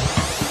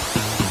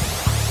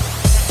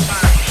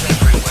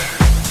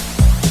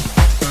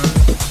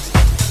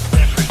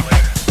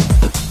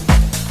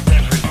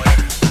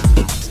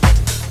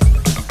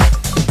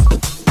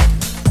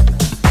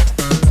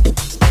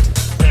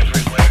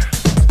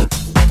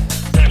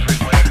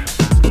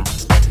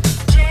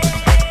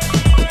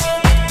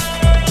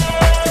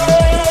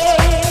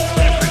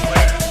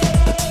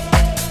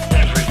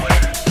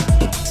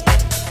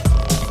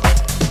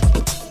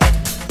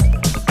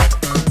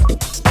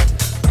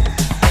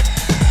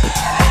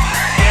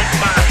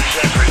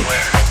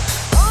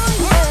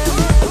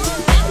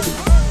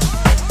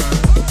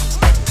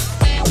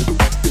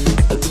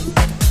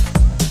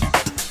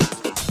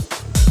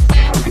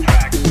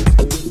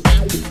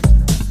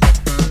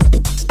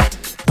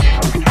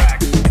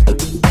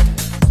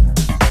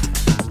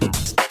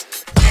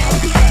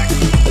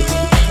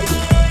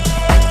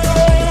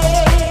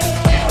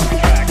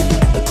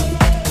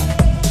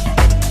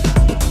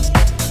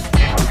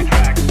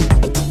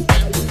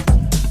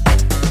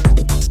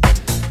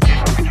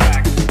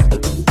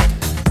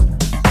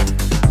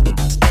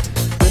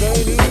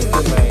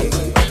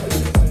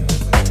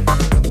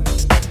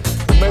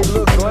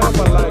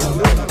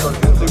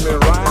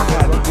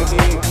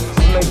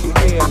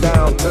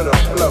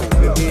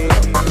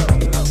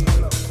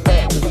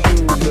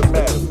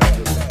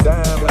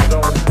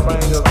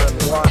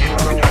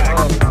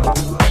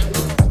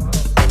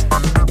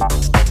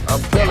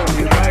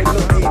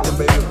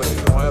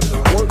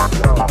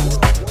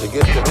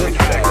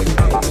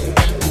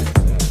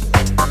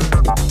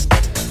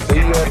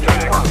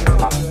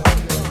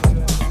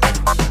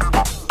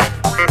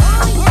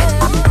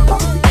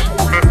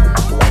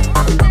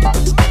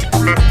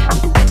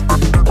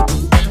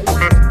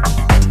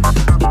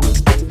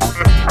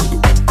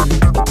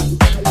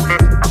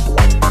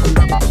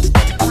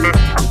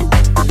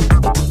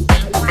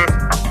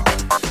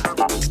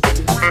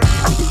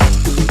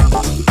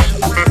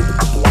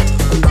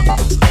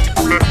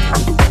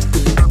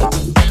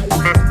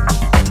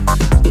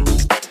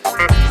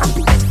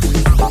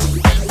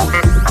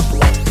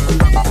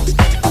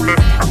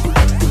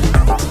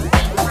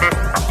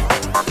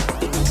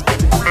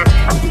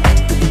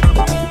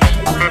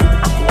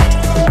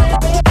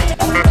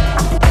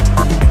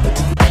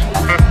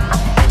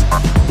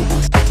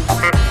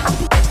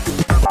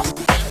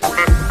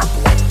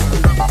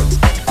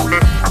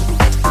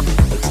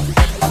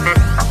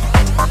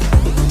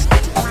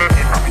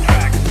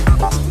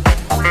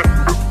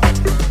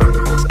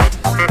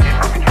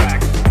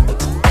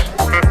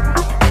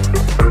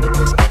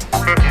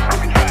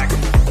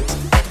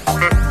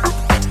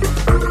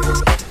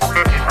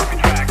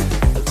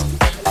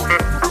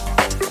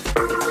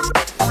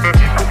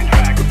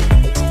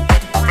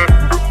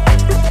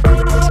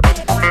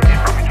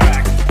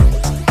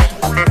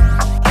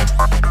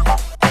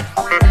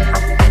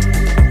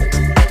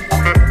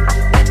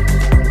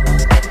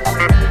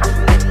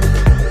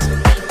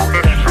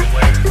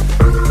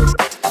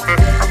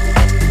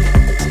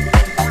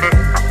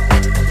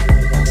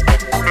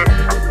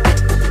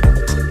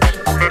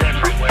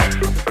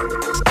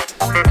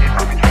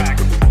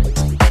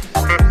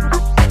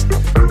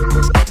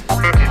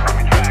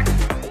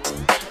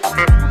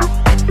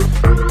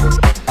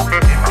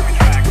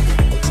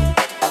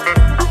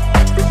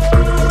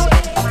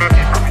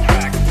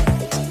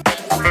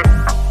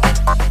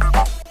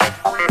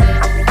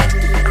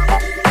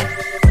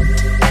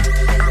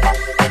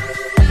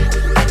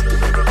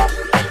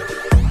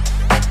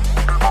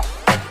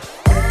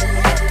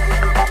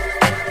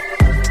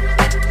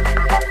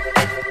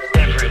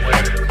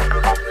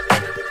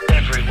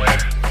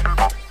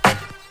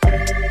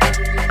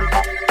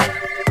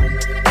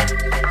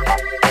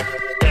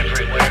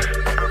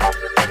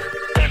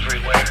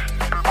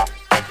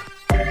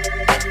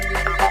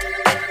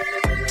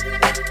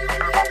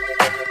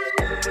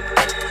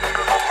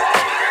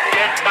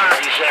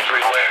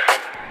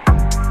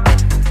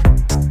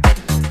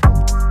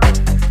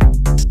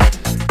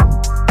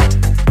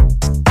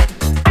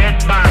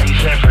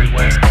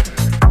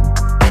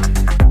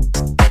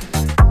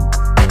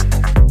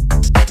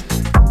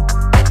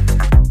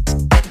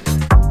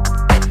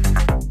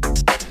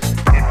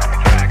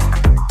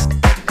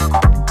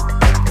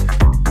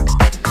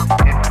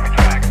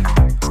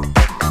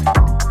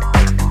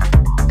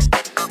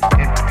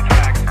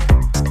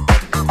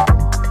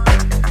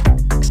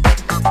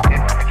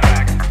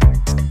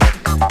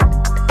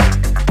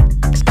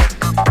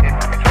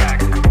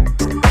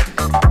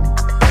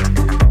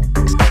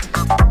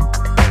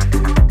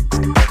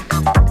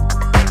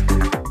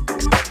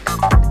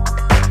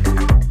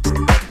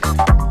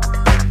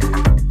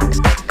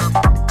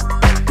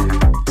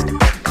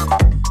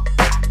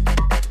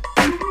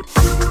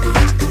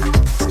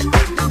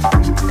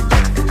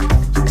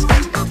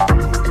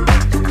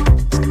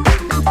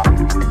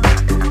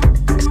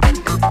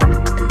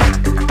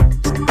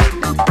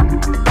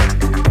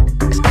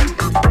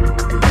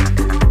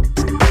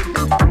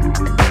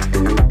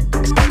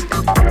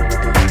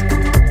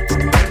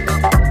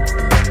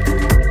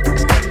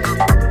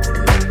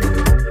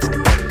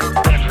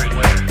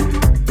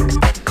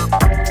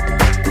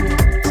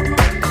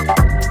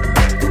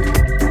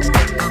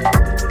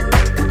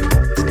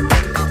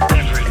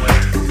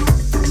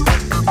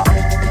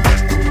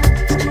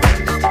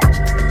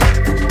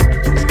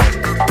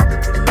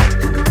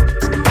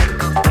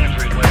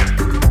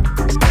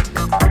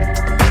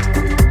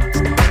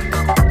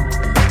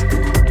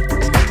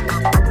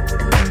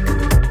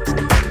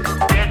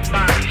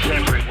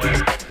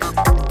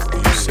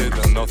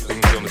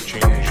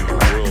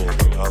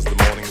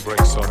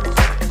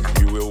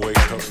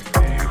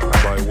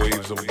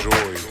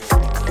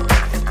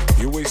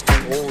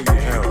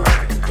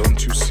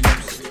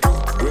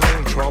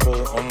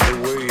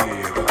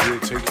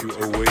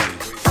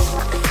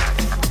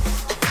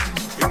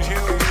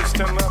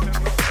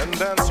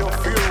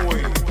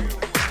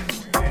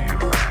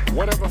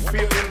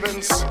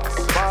 invents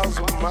piles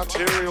of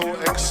material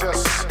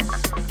excess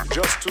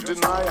just to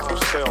deny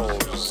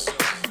ourselves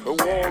a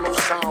wall of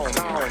sound.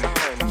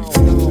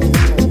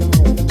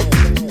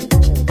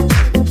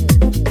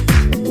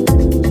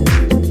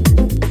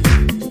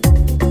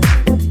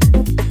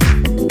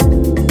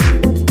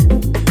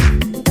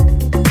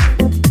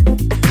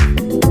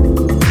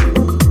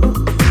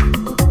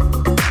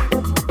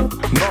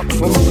 Not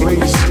from a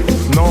place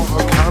nor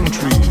a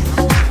country,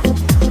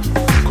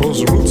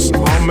 'cause roots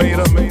are made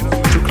up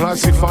to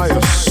classify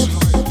us,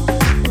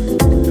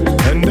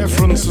 and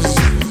differences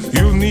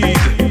you need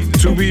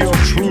to be your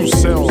true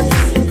self,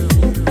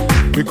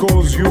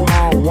 because you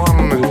are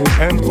one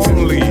and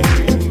only,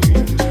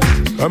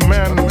 a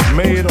man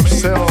made of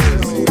cells,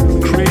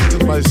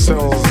 created by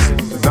cells,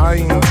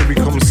 dying to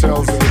become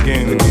cells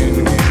again.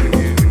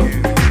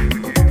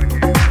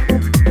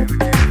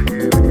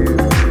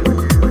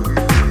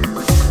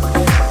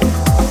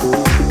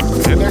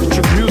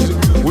 Electric music,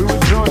 we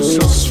rejoice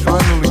us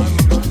finally.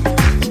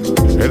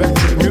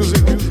 Electric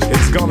music,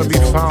 it's gonna be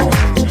found.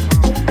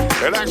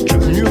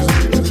 Electric music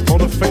for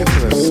the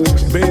faithless,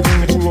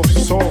 bathing in a pool of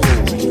sorrow.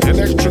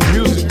 Electric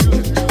music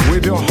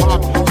with your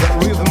heart that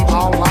rhythm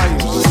our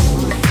lives.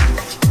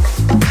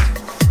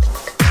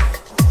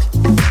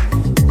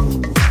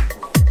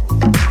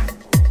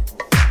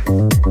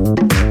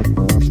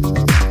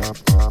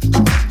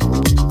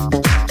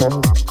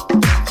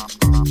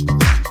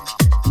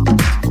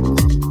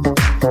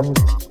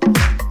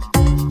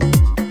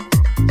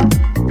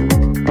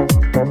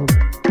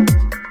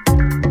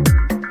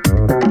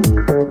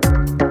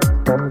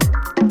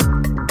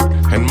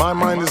 And my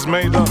mind is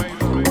made up.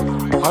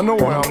 I know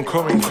where I'm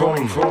coming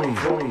from.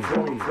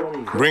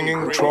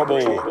 Bringing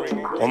trouble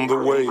on the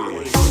way.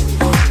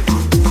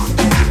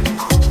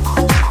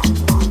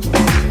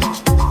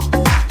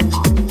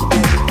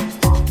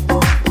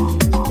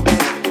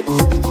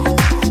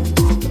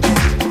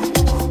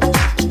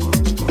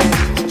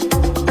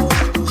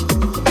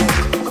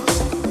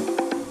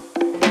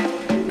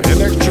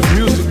 Electric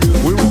music,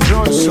 we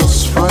rejoice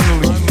us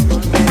finally.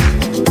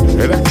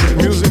 Electric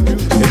music,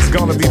 it's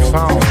gonna be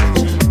found.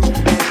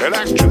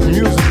 Electric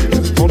music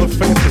for the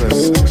faithless,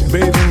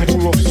 bathing in a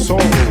pool of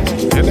sorrow.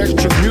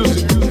 Electric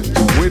music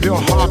with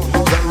your heart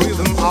that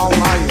rhythm our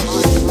lives.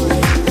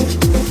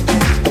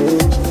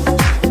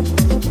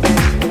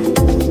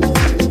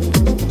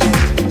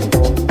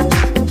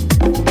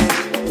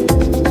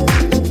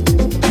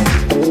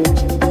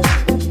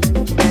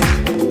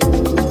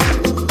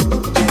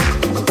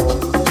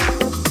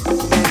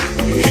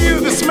 Hear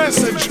this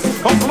message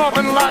of love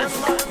and life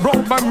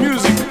brought by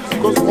music,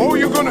 'cause all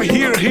you're gonna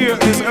hear here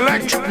is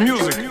electric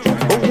music,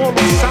 a wall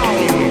of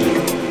sound.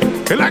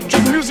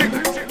 Electric music,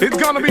 it's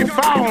gonna be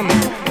found.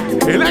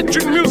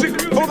 Electric music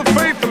for the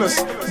faithless,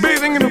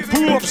 bathing in a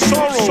pool of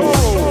sorrow.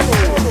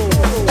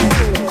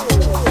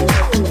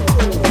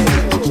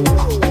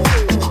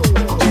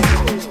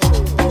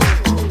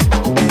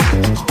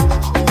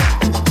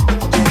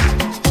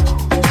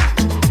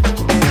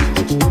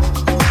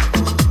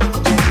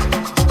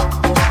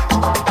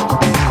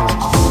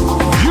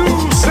 You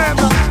said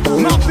that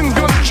nothing's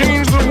gonna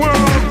change the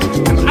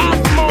world, and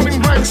after morning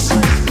breaks,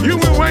 you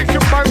will wake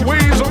up by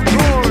waves of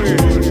joy.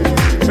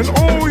 And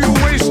all you're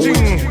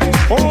wasting,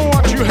 all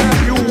what you have,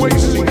 you're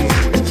wasting,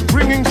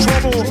 bringing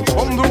trouble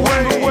on the way.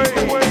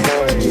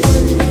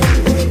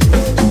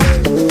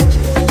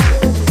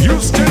 You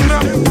stand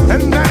up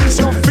and dance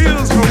your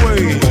fears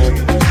away.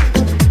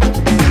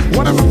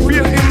 Whatever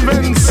fear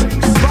invents,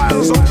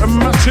 piles of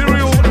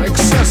material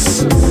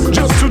excess,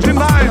 just to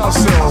deny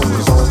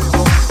ourselves.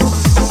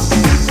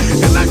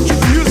 Electric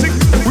music,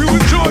 we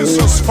rejoice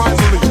us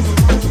finally.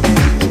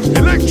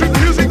 Electric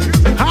music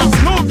has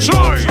no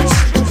choice.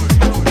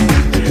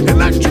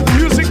 Electric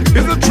music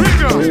is the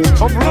trigger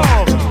of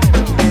love.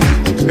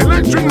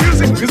 Electric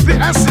music is the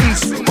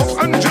essence of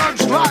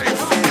unjudged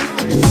life.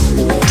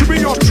 To be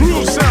your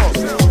true self,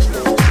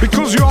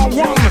 because you are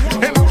one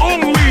and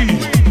only,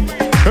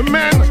 a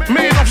man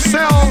made of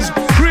cells,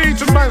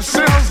 created by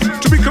cells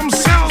to become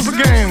cells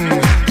again.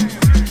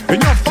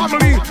 And your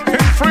family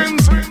and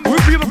friends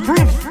will be the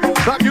proof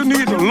that you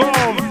need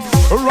love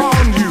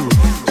around you.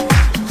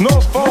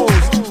 No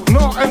foes,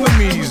 no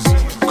enemies,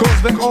 'cause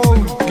they all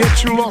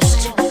get you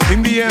lost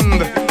in the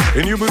end,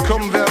 and you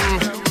become them,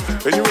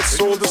 and you will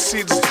sow the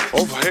seeds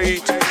of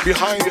hate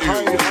behind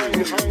you.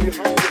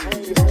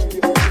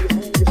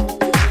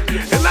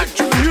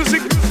 Electric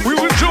music, we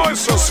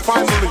rejoice us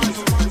finally.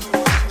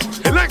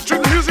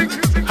 Electric music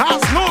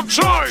has no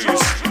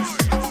choice.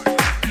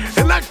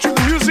 Electric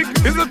music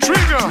is the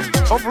trigger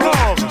of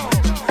love.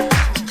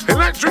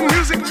 Electric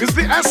music is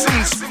the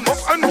essence of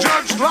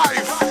unjudged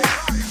life.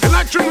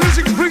 Electric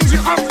music brings you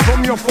up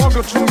from your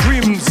forgotten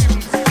dreams.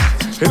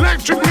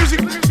 Electric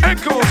music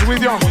echoes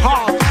with your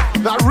heart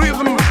that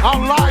rhythm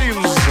our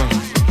lives.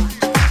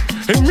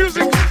 And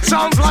music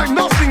sounds like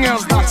nothing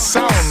else that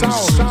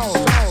sounds.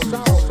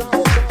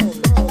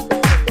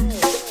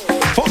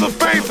 For the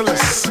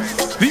faithless,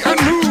 the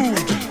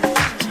unmoved,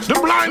 the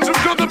blind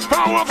who've got the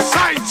power of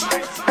sight,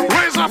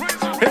 raise up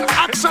and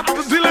accept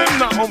the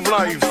dilemma of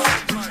life.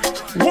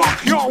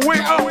 Walk your way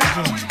up,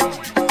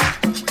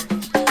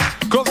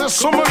 'cause there's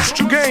so much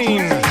to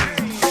gain.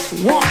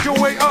 Walk your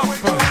way up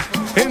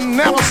and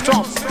never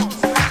stop.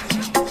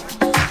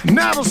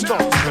 Never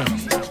stop.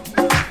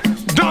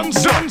 Done.